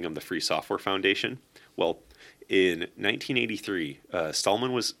founding of the Free Software Foundation. Well, in 1983,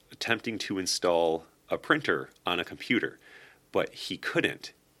 Stallman was attempting to install a printer on a computer, but he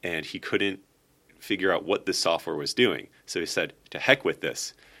couldn't, and he couldn't figure out what this software was doing. So he said, to heck with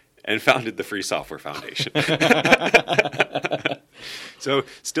this, and founded the Free Software Foundation. So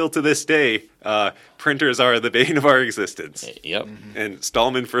still to this day, printers are the bane of our existence. Yep. And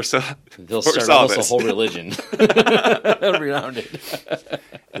Stallman they'll start almost a whole religion around it.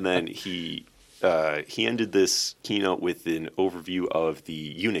 And then he ended this keynote with an overview of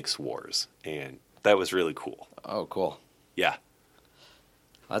the Unix wars, and that was really cool. Oh, cool. Yeah.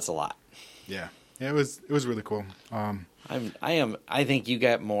 That's a lot. Yeah. It was really cool. I think you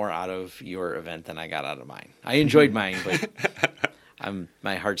got more out of your event than I got out of mine. I enjoyed mine, but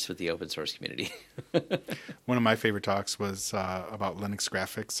my heart's with the open source community. One of my favorite talks was about Linux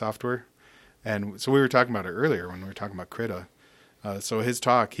graphics software. And so we were talking about it earlier when we were talking about Krita. So his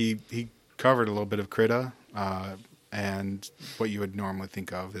talk, he covered a little bit of Krita, and what you would normally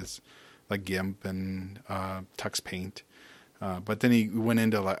think of is like GIMP and Tux Paint. But then he went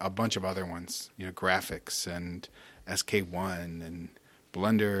into like a bunch of other ones, graphics and SK1 and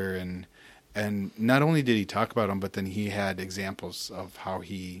Blender, and not only did he talk about them, but then he had examples of how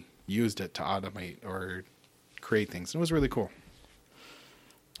he used it to automate or create things. It was really cool.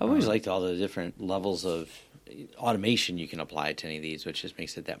 I've always liked all the different levels of automation you can apply to any of these, which just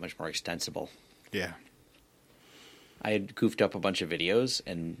makes it that much more extensible. Yeah. I had goofed up a bunch of videos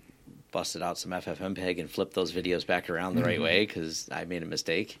and busted out some FFmpeg and flipped those videos back around the right way because I made a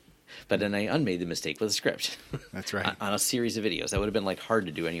mistake. But then I unmade the mistake with a script. That's right. On a series of videos. That would have been like hard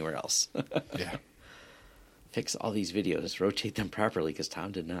to do anywhere else. Yeah. Fix all these videos, rotate them properly because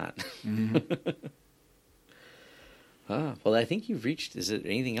Tom did not. Well, I think you've reached. Is it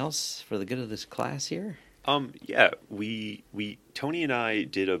anything else for the good of this class here? Yeah, we Tony and I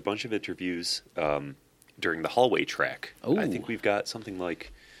did a bunch of interviews during the hallway track. Ooh. I think we've got something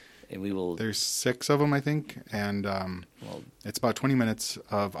like, And we will. There's 6 of them, I think, and it's about 20 minutes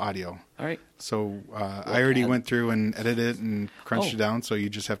of audio. All right. So I already went through and edited it and crunched it down, so you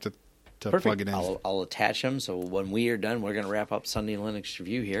just have to Perfect. plug it in. I'll attach them. So when we are done, we're going to wrap up Sunday Linux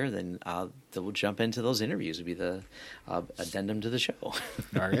Review here. Then we'll jump into those interviews. It'll be the addendum to the show. All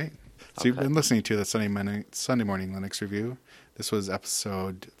right. So you've been listening to the Sunday Morning Linux Review. This was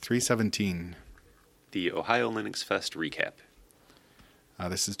episode 317. the Ohio Linux Fest recap.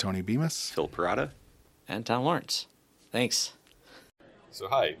 This is Tony Bemis. Phil Parada. And Tom Lawrence. Thanks. So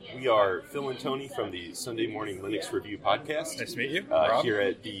hi, we are Phil and Tony from the Sunday Morning Linux Review podcast. Nice to meet you. Here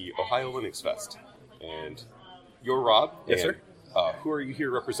at the Ohio Linux Fest. And you're Rob. Yes, and, sir. Who are you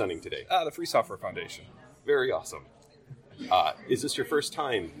here representing today? The Free Software Foundation. Very awesome. Is this your first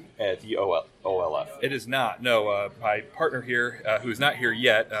time at the OLF? It is not. No, my partner here, who's not here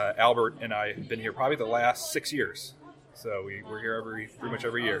yet, Albert, and I have been here probably the last 6 years. So we're here pretty much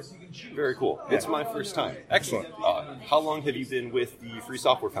every year. Very cool. It's my first time. Excellent. How long have you been with the Free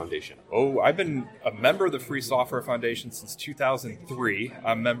Software Foundation? Oh, I've been a member of the Free Software Foundation since 2003.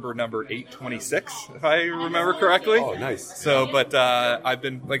 I'm member number 826, if I remember correctly. Oh, nice. So, but I've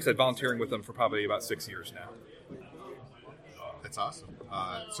been, like I said, volunteering with them for probably about 6 years now. That's awesome.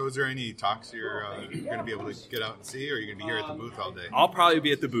 So is there any talks you're going to be able to get out and see, or are you going to be here at the booth all day? I'll probably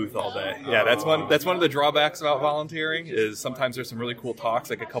be at the booth all day. Yeah, that's one of the drawbacks about volunteering is sometimes there's some really cool talks.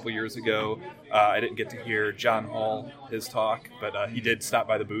 Like a couple years ago, I didn't get to hear John Hall, his talk, but he did stop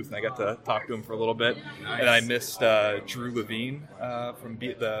by the booth, and I got to talk to him for a little bit. Nice. And I missed Drew Levine from from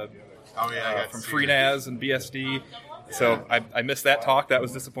FreeNAS and BSD. So I missed that talk. That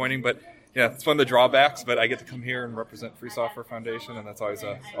was disappointing, but yeah, it's one of the drawbacks. But I get to come here and represent Free Software Foundation, and that's always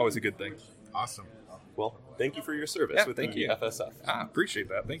a good thing. Awesome. Well, thank you for your service Yeah, with thank the you. FSF. Appreciate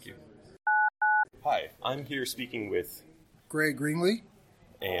that. Thank you. Hi, I'm here speaking with, Greg Greenlee.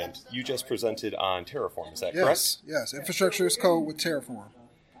 and you just presented on Terraform, is that correct? Yes. Infrastructure as code with Terraform.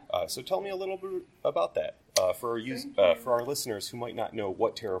 So tell me a little bit about that for our listeners who might not know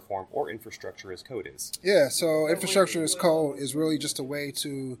what Terraform or infrastructure as code is. Yeah, so infrastructure as code is really just a way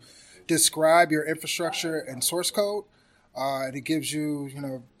to describe your infrastructure in source code. And it gives you,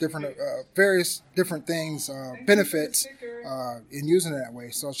 different various different things, benefits in using it that way,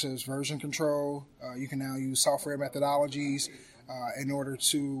 such as version control. You can now use software methodologies in order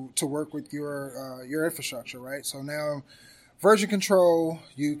to work with your infrastructure, right? So now, version control,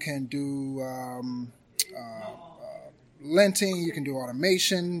 you can do linting, you can do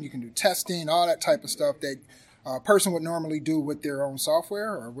automation, you can do testing, all that type of stuff that a person would normally do with their own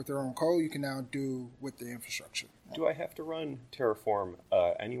software or with their own code, you can now do with the infrastructure. Do I have to run Terraform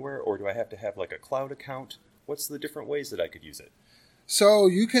anywhere, or do I have to have like a cloud account? What's the different ways that I could use it? So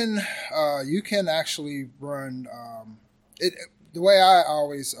you can actually run it. The way I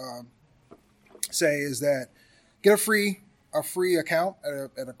always say is that get a free account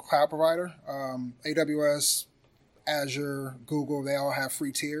at a cloud provider. AWS, Azure, Google, they all have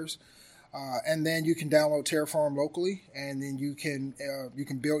free tiers. And then you can download Terraform locally, and then you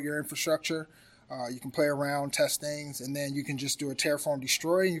can build your infrastructure. You can play around, test things, and then you can just do a Terraform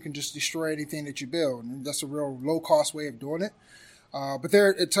destroy, and you can just destroy anything that you build. And that's a real low-cost way of doing it. But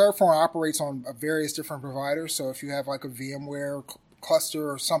Terraform operates on various different providers. So if you have like a VMware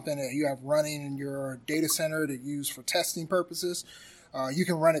cluster or something that you have running in your data center that you use for testing purposes, you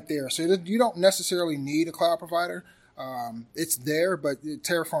can run it there. So you don't necessarily need a cloud provider. It's there, but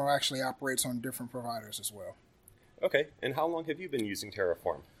Terraform actually operates on different providers as well. Okay, and how long have you been using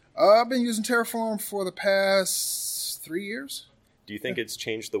Terraform? I've been using Terraform for the past 3 years. Do you think it's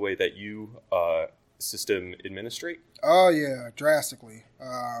changed the way that you system administrate? Oh, yeah, drastically.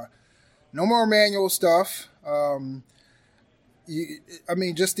 No more manual stuff.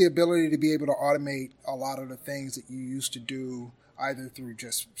 just the ability to be able to automate a lot of the things that you used to do either through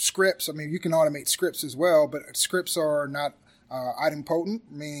just scripts. I mean, you can automate scripts as well, but scripts are not idempotent,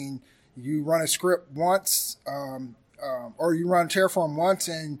 meaning you run a script once or you run Terraform once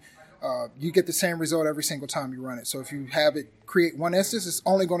and you get the same result every single time you run it. So if you have it create one instance, it's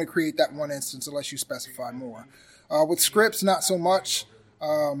only going to create that one instance unless you specify more. With scripts, not so much.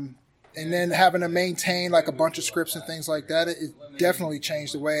 And then having to maintain like a bunch of scripts and things like that, it definitely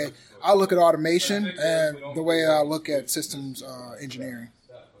changed the way I look at automation and the way I look at systems engineering.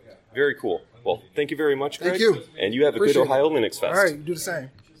 Very cool. Well, thank you very much, Greg. Thank you. And you have Appreciate a good Ohio Linux Fest. All right, you do the same.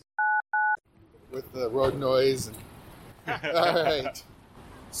 With the road noise. All right.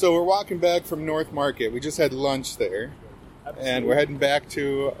 So we're walking back from North Market. We just had lunch there. And we're heading back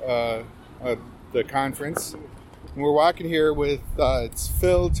to the conference. And we're walking here with it's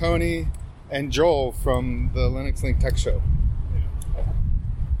Phil, Tony, and Joel from the Linux Link Tech Show.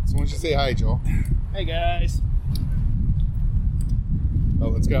 So why don't you say hi, Joel? Hey guys. Oh,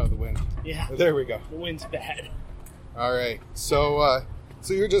 let's get out of the wind. Yeah. There we go. The wind's bad. All right. So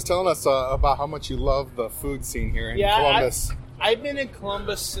you were just telling us about how much you love the food scene here in Columbus. I've been in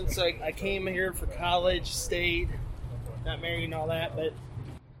Columbus since I came here for college, stayed, got married and all that, but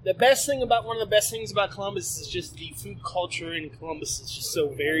one of the best things about Columbus is just the food culture in Columbus is just so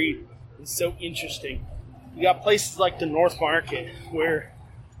varied and so interesting. You got places like the North Market where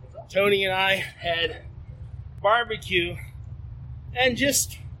Tony and I had barbecue, and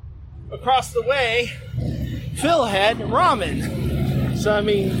just across the way, Phil had ramen. So, I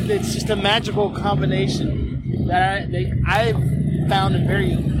mean, it's just a magical combination that I've found in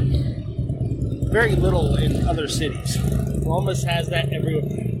very little in other cities. Columbus has that everywhere.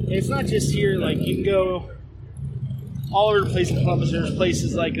 It's not just here. Like, you can go all over the place in Columbus. There's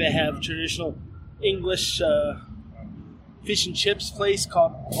places like that have traditional English fish and chips place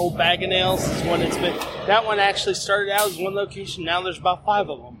called Old Bag of Nails. Is one that's been. That one actually started out as one location. Now there's about 5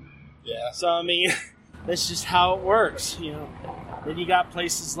 of them. Yeah. So I mean, that's just how it works, you know. Then you got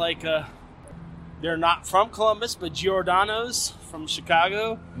places like they're not from Columbus, but Giordano's from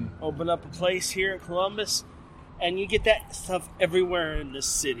Chicago opened up a place here in Columbus. And you get that stuff everywhere in this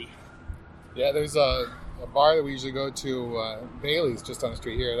city. Yeah, there's a bar that we usually go to, Bailey's, just on the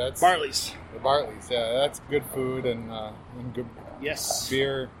street here. That's Bartley's. The Bartley's, yeah, that's good food and good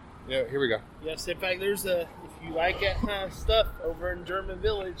beer. Yeah, here we go. Yes, in fact, if you like that kind of stuff over in German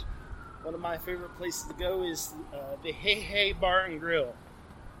Village, one of my favorite places to go is the Hey Hey Bar and Grill,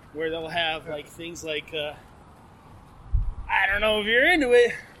 where they'll have like things like I don't know if you're into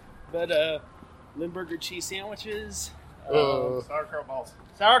it, but Limburger cheese sandwiches. Sauerkraut balls.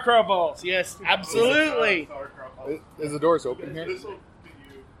 Sauerkraut balls, yes, absolutely. Is the doors open here?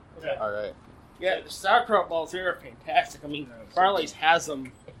 Okay. All right. Yeah, the sauerkraut balls here are fantastic. I mean, Barley's has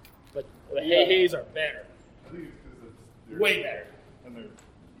them, but the Hey Hey's are better. I think it's because Way better. And they're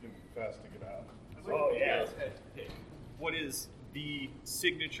fast to get out. Oh, yeah. What is the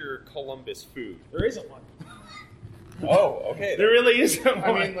signature Columbus food? There isn't one. Oh, okay. There really isn't one.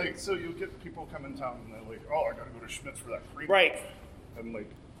 I mean, like, so you'll get people come in town and they're like, oh, I gotta go to Schmitz for that cream. Right. And,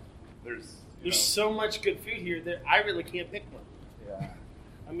 like, there's so much good food here that I really can't pick one. Yeah.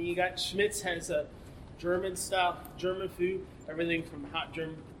 I mean, you got Schmitz has a German food, everything from hot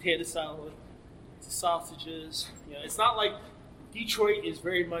German potato salad to sausages. You know, it's not like Detroit is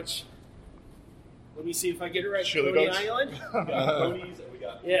very much. Let me see if I get it right. Chili Coney dogs? Island.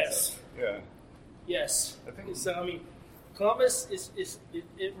 Yes. Yeah. Yes. I think- So I mean, Columbus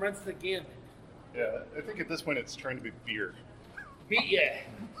it runs the gamut. Yeah. I think at this point it's trying to be beer. Yeah.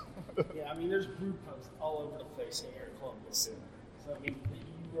 Yeah. I mean, there's brew pubs all over the place here in Columbus. So I mean,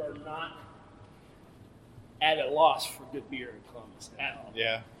 you are not at a loss for good beer in Columbus at all.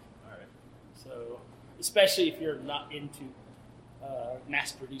 Yeah. So, especially if you're not into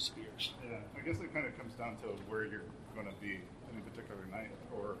mass-produced beers. Yeah. I guess it kind of comes down to where you're going to be any particular night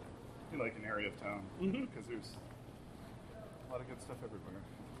or in, like, an area of town. Because there's a lot of good stuff everywhere.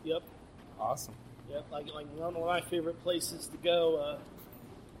 Yep. Awesome. Yep. Like one of my favorite places to go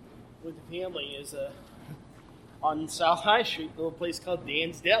with the family is on South High Street, a little place called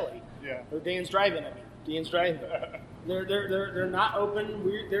Dan's Deli. Yeah. Or Dan's Drive-In. Dan's Drive-In. They're not open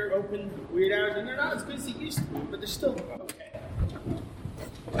weird. They're open weird hours, and they're not as good as they used to be, but they're still okay.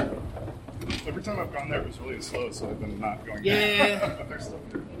 Every time I've gone there, it was really slow, so I've been not going Yeah. there. But there's stuff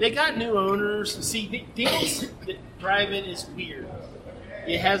here. They got new owners. See, Dan's Drive-In is weird.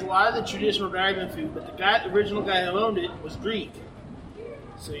 It has a lot of the traditional drive-in food, but the original guy who owned it was Greek.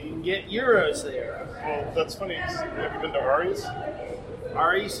 So you can get euros there. Well, that's funny. Have you been to Ari's?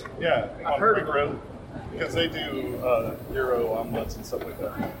 Ari's? Yeah. I've on heard Brink of Road. Because they do Euro omelets and stuff like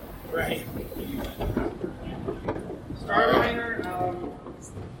that. Right. Starliner.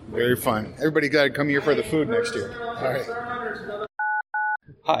 Very fun. Everybody got to come here for the food next year. All right.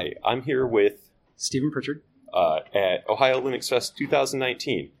 Hi, I'm here with Stephen Pritchard. at Ohio Linux Fest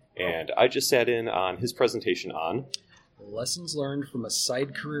 2019, and I just sat in on his presentation on Lessons learned from a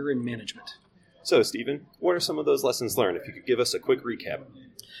side career in management. So, Stephen, what are some of those lessons learned? If you could give us a quick recap.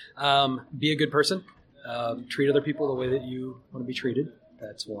 Be a good person. Treat other people the way that you want to be treated.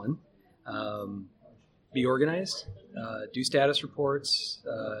 That's one. Be organized. Do status reports.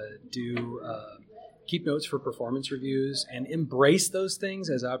 Keep notes for performance reviews, and embrace those things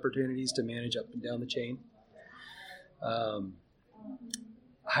as opportunities to manage up and down the chain.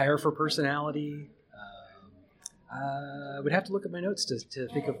 Hire for personality. I would have to look at my notes to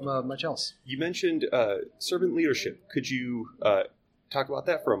think of much else. You mentioned servant leadership. Could you talk about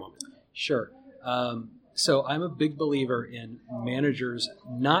that for a moment? Sure. So I'm a big believer in managers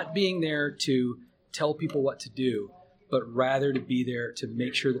not being there to tell people what to do, but rather to be there to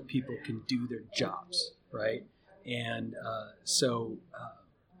make sure that people can do their jobs, right? And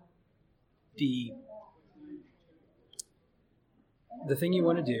the thing you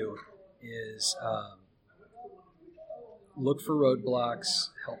want to do is look for roadblocks,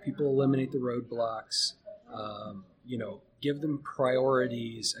 help people eliminate the roadblocks, give them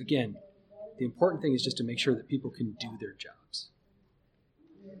priorities. Again, the important thing is just to make sure that people can do their jobs.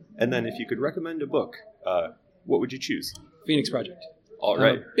 And then if you could recommend a book, what would you choose? Phoenix Project. All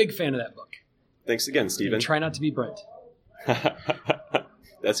right. I'm a big fan of that book. Thanks again, Stephen. And try not to be Brent.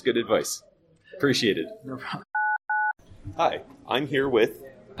 That's good advice. Appreciate it. No problem. Hi, I'm here with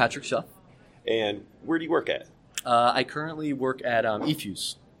Patrick Schuff. And where do you work at? I currently work at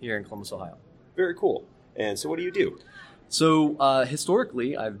eFuse here in Columbus, Ohio. Very cool. And so what do you do? So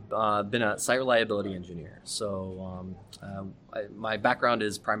historically, I've been a site reliability engineer. So my background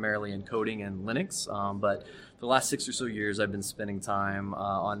is primarily in coding and Linux, but for the last 6 or so years, I've been spending time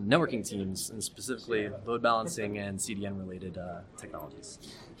on networking teams, and specifically load balancing and CDN-related technologies.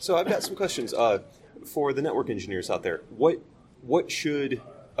 So I've got some questions for the network engineers out there. What should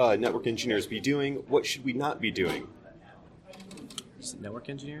network engineers be doing? What should we not be doing? Network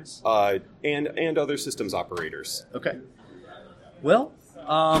engineers? And other systems operators. Okay. Well,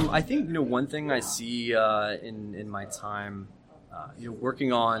 I think one thing I see in my time,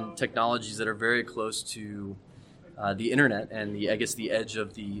 working on technologies that are very close to the internet and the edge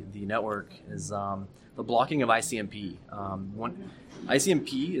of the network is the blocking of ICMP.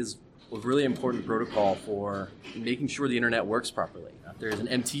 ICMP is a really important protocol for making sure the internet works properly. If there's an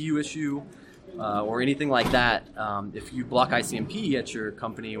MTU issue or anything like that, if you block ICMP at your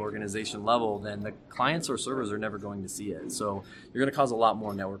company organization level, then the clients or servers are never going to see it. So you're going to cause a lot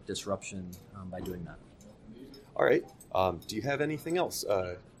more network disruption by doing that. All right. Do you have anything else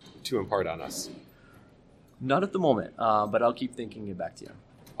to impart on us? Not at the moment, but I'll keep thinking it back to you.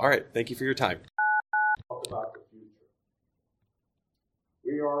 All right. Thank you for your time. Talk about the future.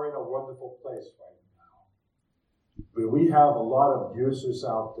 We are in a wonderful place right now. But we have a lot of users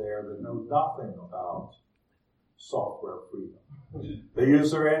out there that know nothing about software freedom. They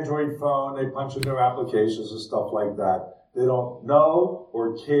use their Android phone, they punch in their applications and stuff like that. They don't know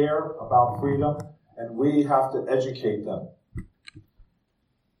or care about freedom, and we have to educate them.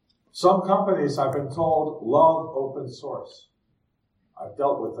 Some companies, I've been told, love open source. I've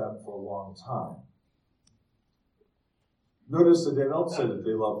dealt with them for a long time. Notice that they don't say that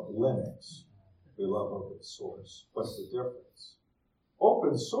they love Linux. They love open source. What's the difference?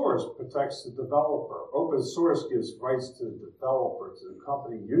 Open source protects the developer. Open source gives rights to the developer, to the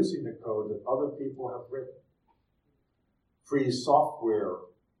company using the code that other people have written. Free software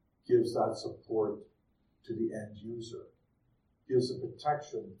gives that support to the end user, gives the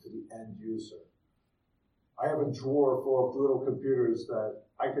protection to the end user. I have a drawer full of little computers that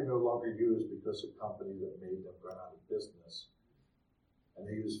I can no longer use because a company that made them ran out of business. And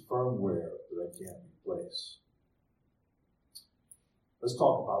they use firmware that I can't replace. Let's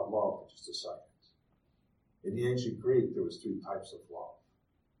talk about love for just a second. In the ancient Greek, there was 3 types of love.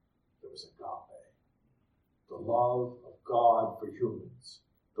 There was agape, the love of God for humans,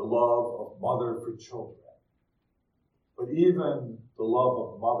 the love of mother for children. But even the love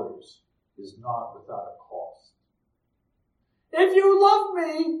of mothers is not without a cost. If you love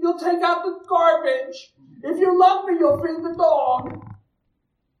me, you'll take out the garbage. If you love me, you'll feed the dog.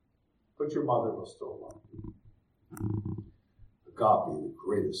 But your mother will still love you. Agape, the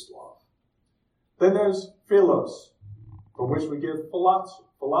greatest love. Then there's philos, from which we give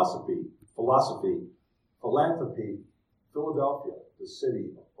philosophy, philanthropy, Philadelphia, the city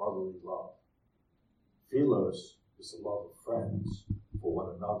of brotherly love. Philos is the love of friends for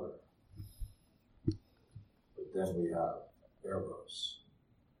one another. But then we have Eros,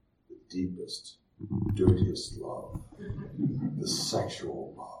 the deepest, dirtiest love, the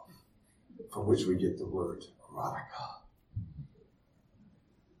sexual love, from which we get the word erotica.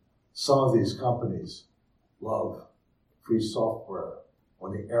 Some of these companies love free software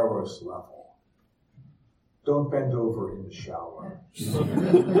on the Eros level. Don't bend over in the shower.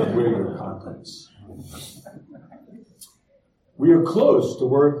 Wear your condoms. We are close to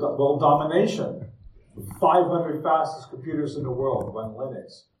world domination. The 500 fastest computers in the world run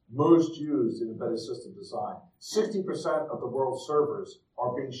Linux, most used in embedded system design. 60% of the world's servers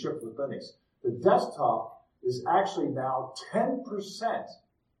are being shipped with Linux. The desktop is actually now 10%.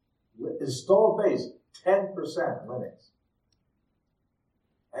 Installed base, 10% Linux.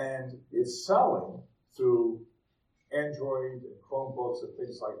 And it's selling through Android and Chromebooks and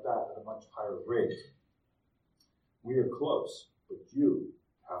things like that at a much higher rate. We are close, but you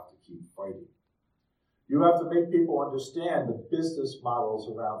have to keep fighting. You have to make people understand the business models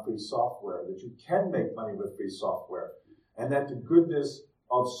around free software, that you can make money with free software, and that the goodness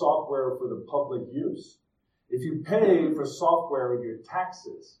of software for the public use. If you pay for software in your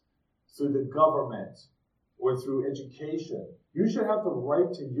taxes through the government or through education, you should have the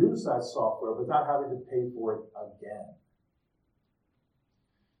right to use that software without having to pay for it again.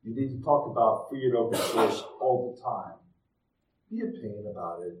 You need to talk about free and open source all the time. Be a pain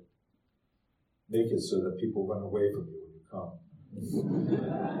about it. Make it so that people run away from you when you come.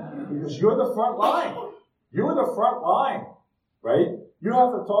 Because you're the front line. You're the front line, right? You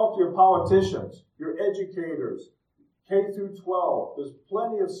have to talk to your politicians, your educators, K through 12. There's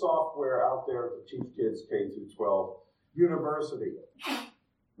plenty of software out there to teach kids K through 12. University.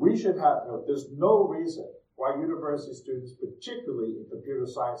 We should have, there's no reason why university students, particularly in computer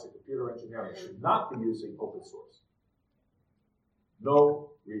science and computer engineering, should not be using open source.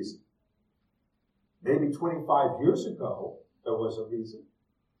 No reason. Maybe 25 years ago, there was a reason.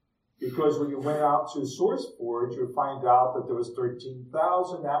 Because when you went out to SourceForge, you find out that there was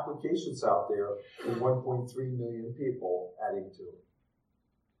 13,000 applications out there and 1.3 million people adding to it.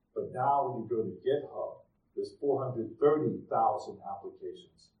 But now when you go to GitHub, there's 430,000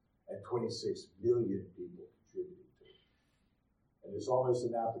 applications and 26 million people contributing to it. And there's almost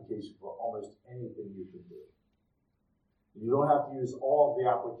an application for almost anything you can do. And you don't have to use all of the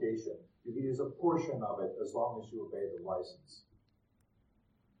application. You can use a portion of it as long as you obey the license.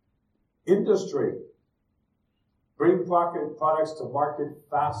 Industry. Bring products to market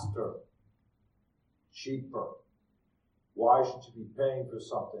faster, cheaper. Why should you be paying for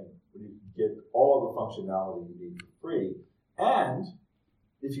something when you can get all the functionality you need for free? And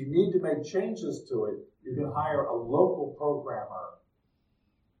if you need to make changes to it, you can hire a local programmer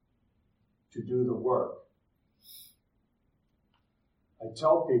to do the work. I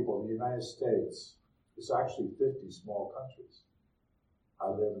tell people the United States is actually 50 small countries. I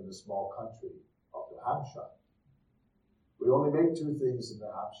live in the small country of New Hampshire. We only make two things in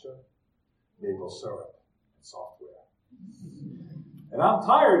New Hampshire: maple syrup and software. And I'm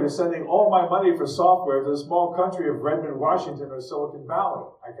tired of sending all my money for software to the small country of Redmond, Washington, or Silicon Valley.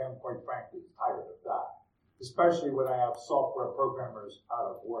 I am, quite frankly, tired of that, especially when I have software programmers out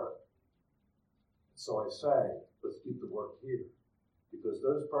of work. So I say, let's keep the work here, because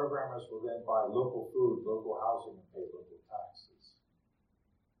those programmers will then buy local food, local housing, and pay local taxes.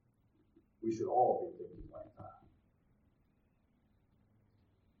 We should all be thinking like that.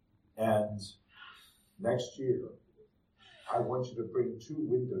 And next year, I want you to bring 2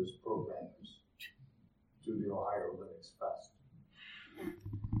 Windows programmers to the Ohio Linux Fest.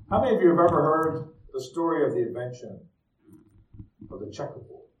 How many of you have ever heard the story of the invention of the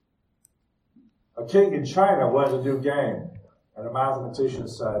checkerboard? A king in China wanted a new game, and a mathematician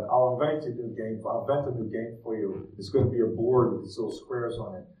said, I'll invent a new game for you. It's going to be a board with these little squares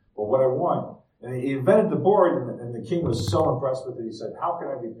on it. But what I want, and he invented the board, and the king was so impressed with it, he said, how can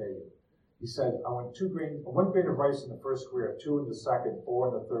I repay you? He said, I want 1 grain of rice in the first square, 2 in the second, 4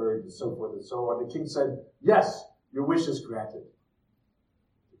 in the third, and so forth and so on. The king said, yes, your wish is granted.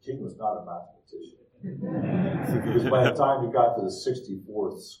 The king was not a mathematician. Because by the time he got to the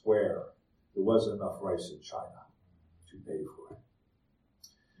 64th square, there wasn't enough rice in China to pay for it.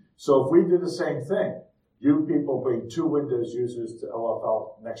 So if we did the same thing, you people bring 2 Windows users to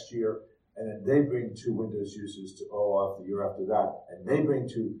OFL next year, and then they bring 2 Windows users to OFL the year after that, and they bring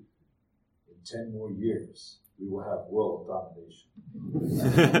 2. In 10 more years, we will have world domination.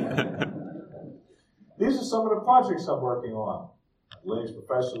 These are some of the projects I'm working on. Linux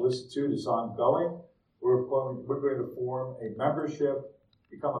Professional Institute is ongoing. We're going to form a membership,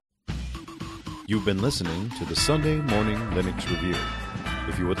 become a You've been listening to the Sunday Morning Linux Review.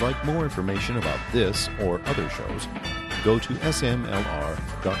 If you would like more information about this or other shows, go to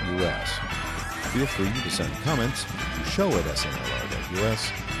smlr.us. Feel free to send comments to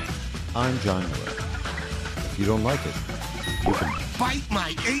show@smlr.us. I'm John Miller. If you don't like it, you can bite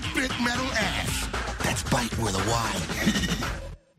my 8-bit metal ass. That's bite with a Y.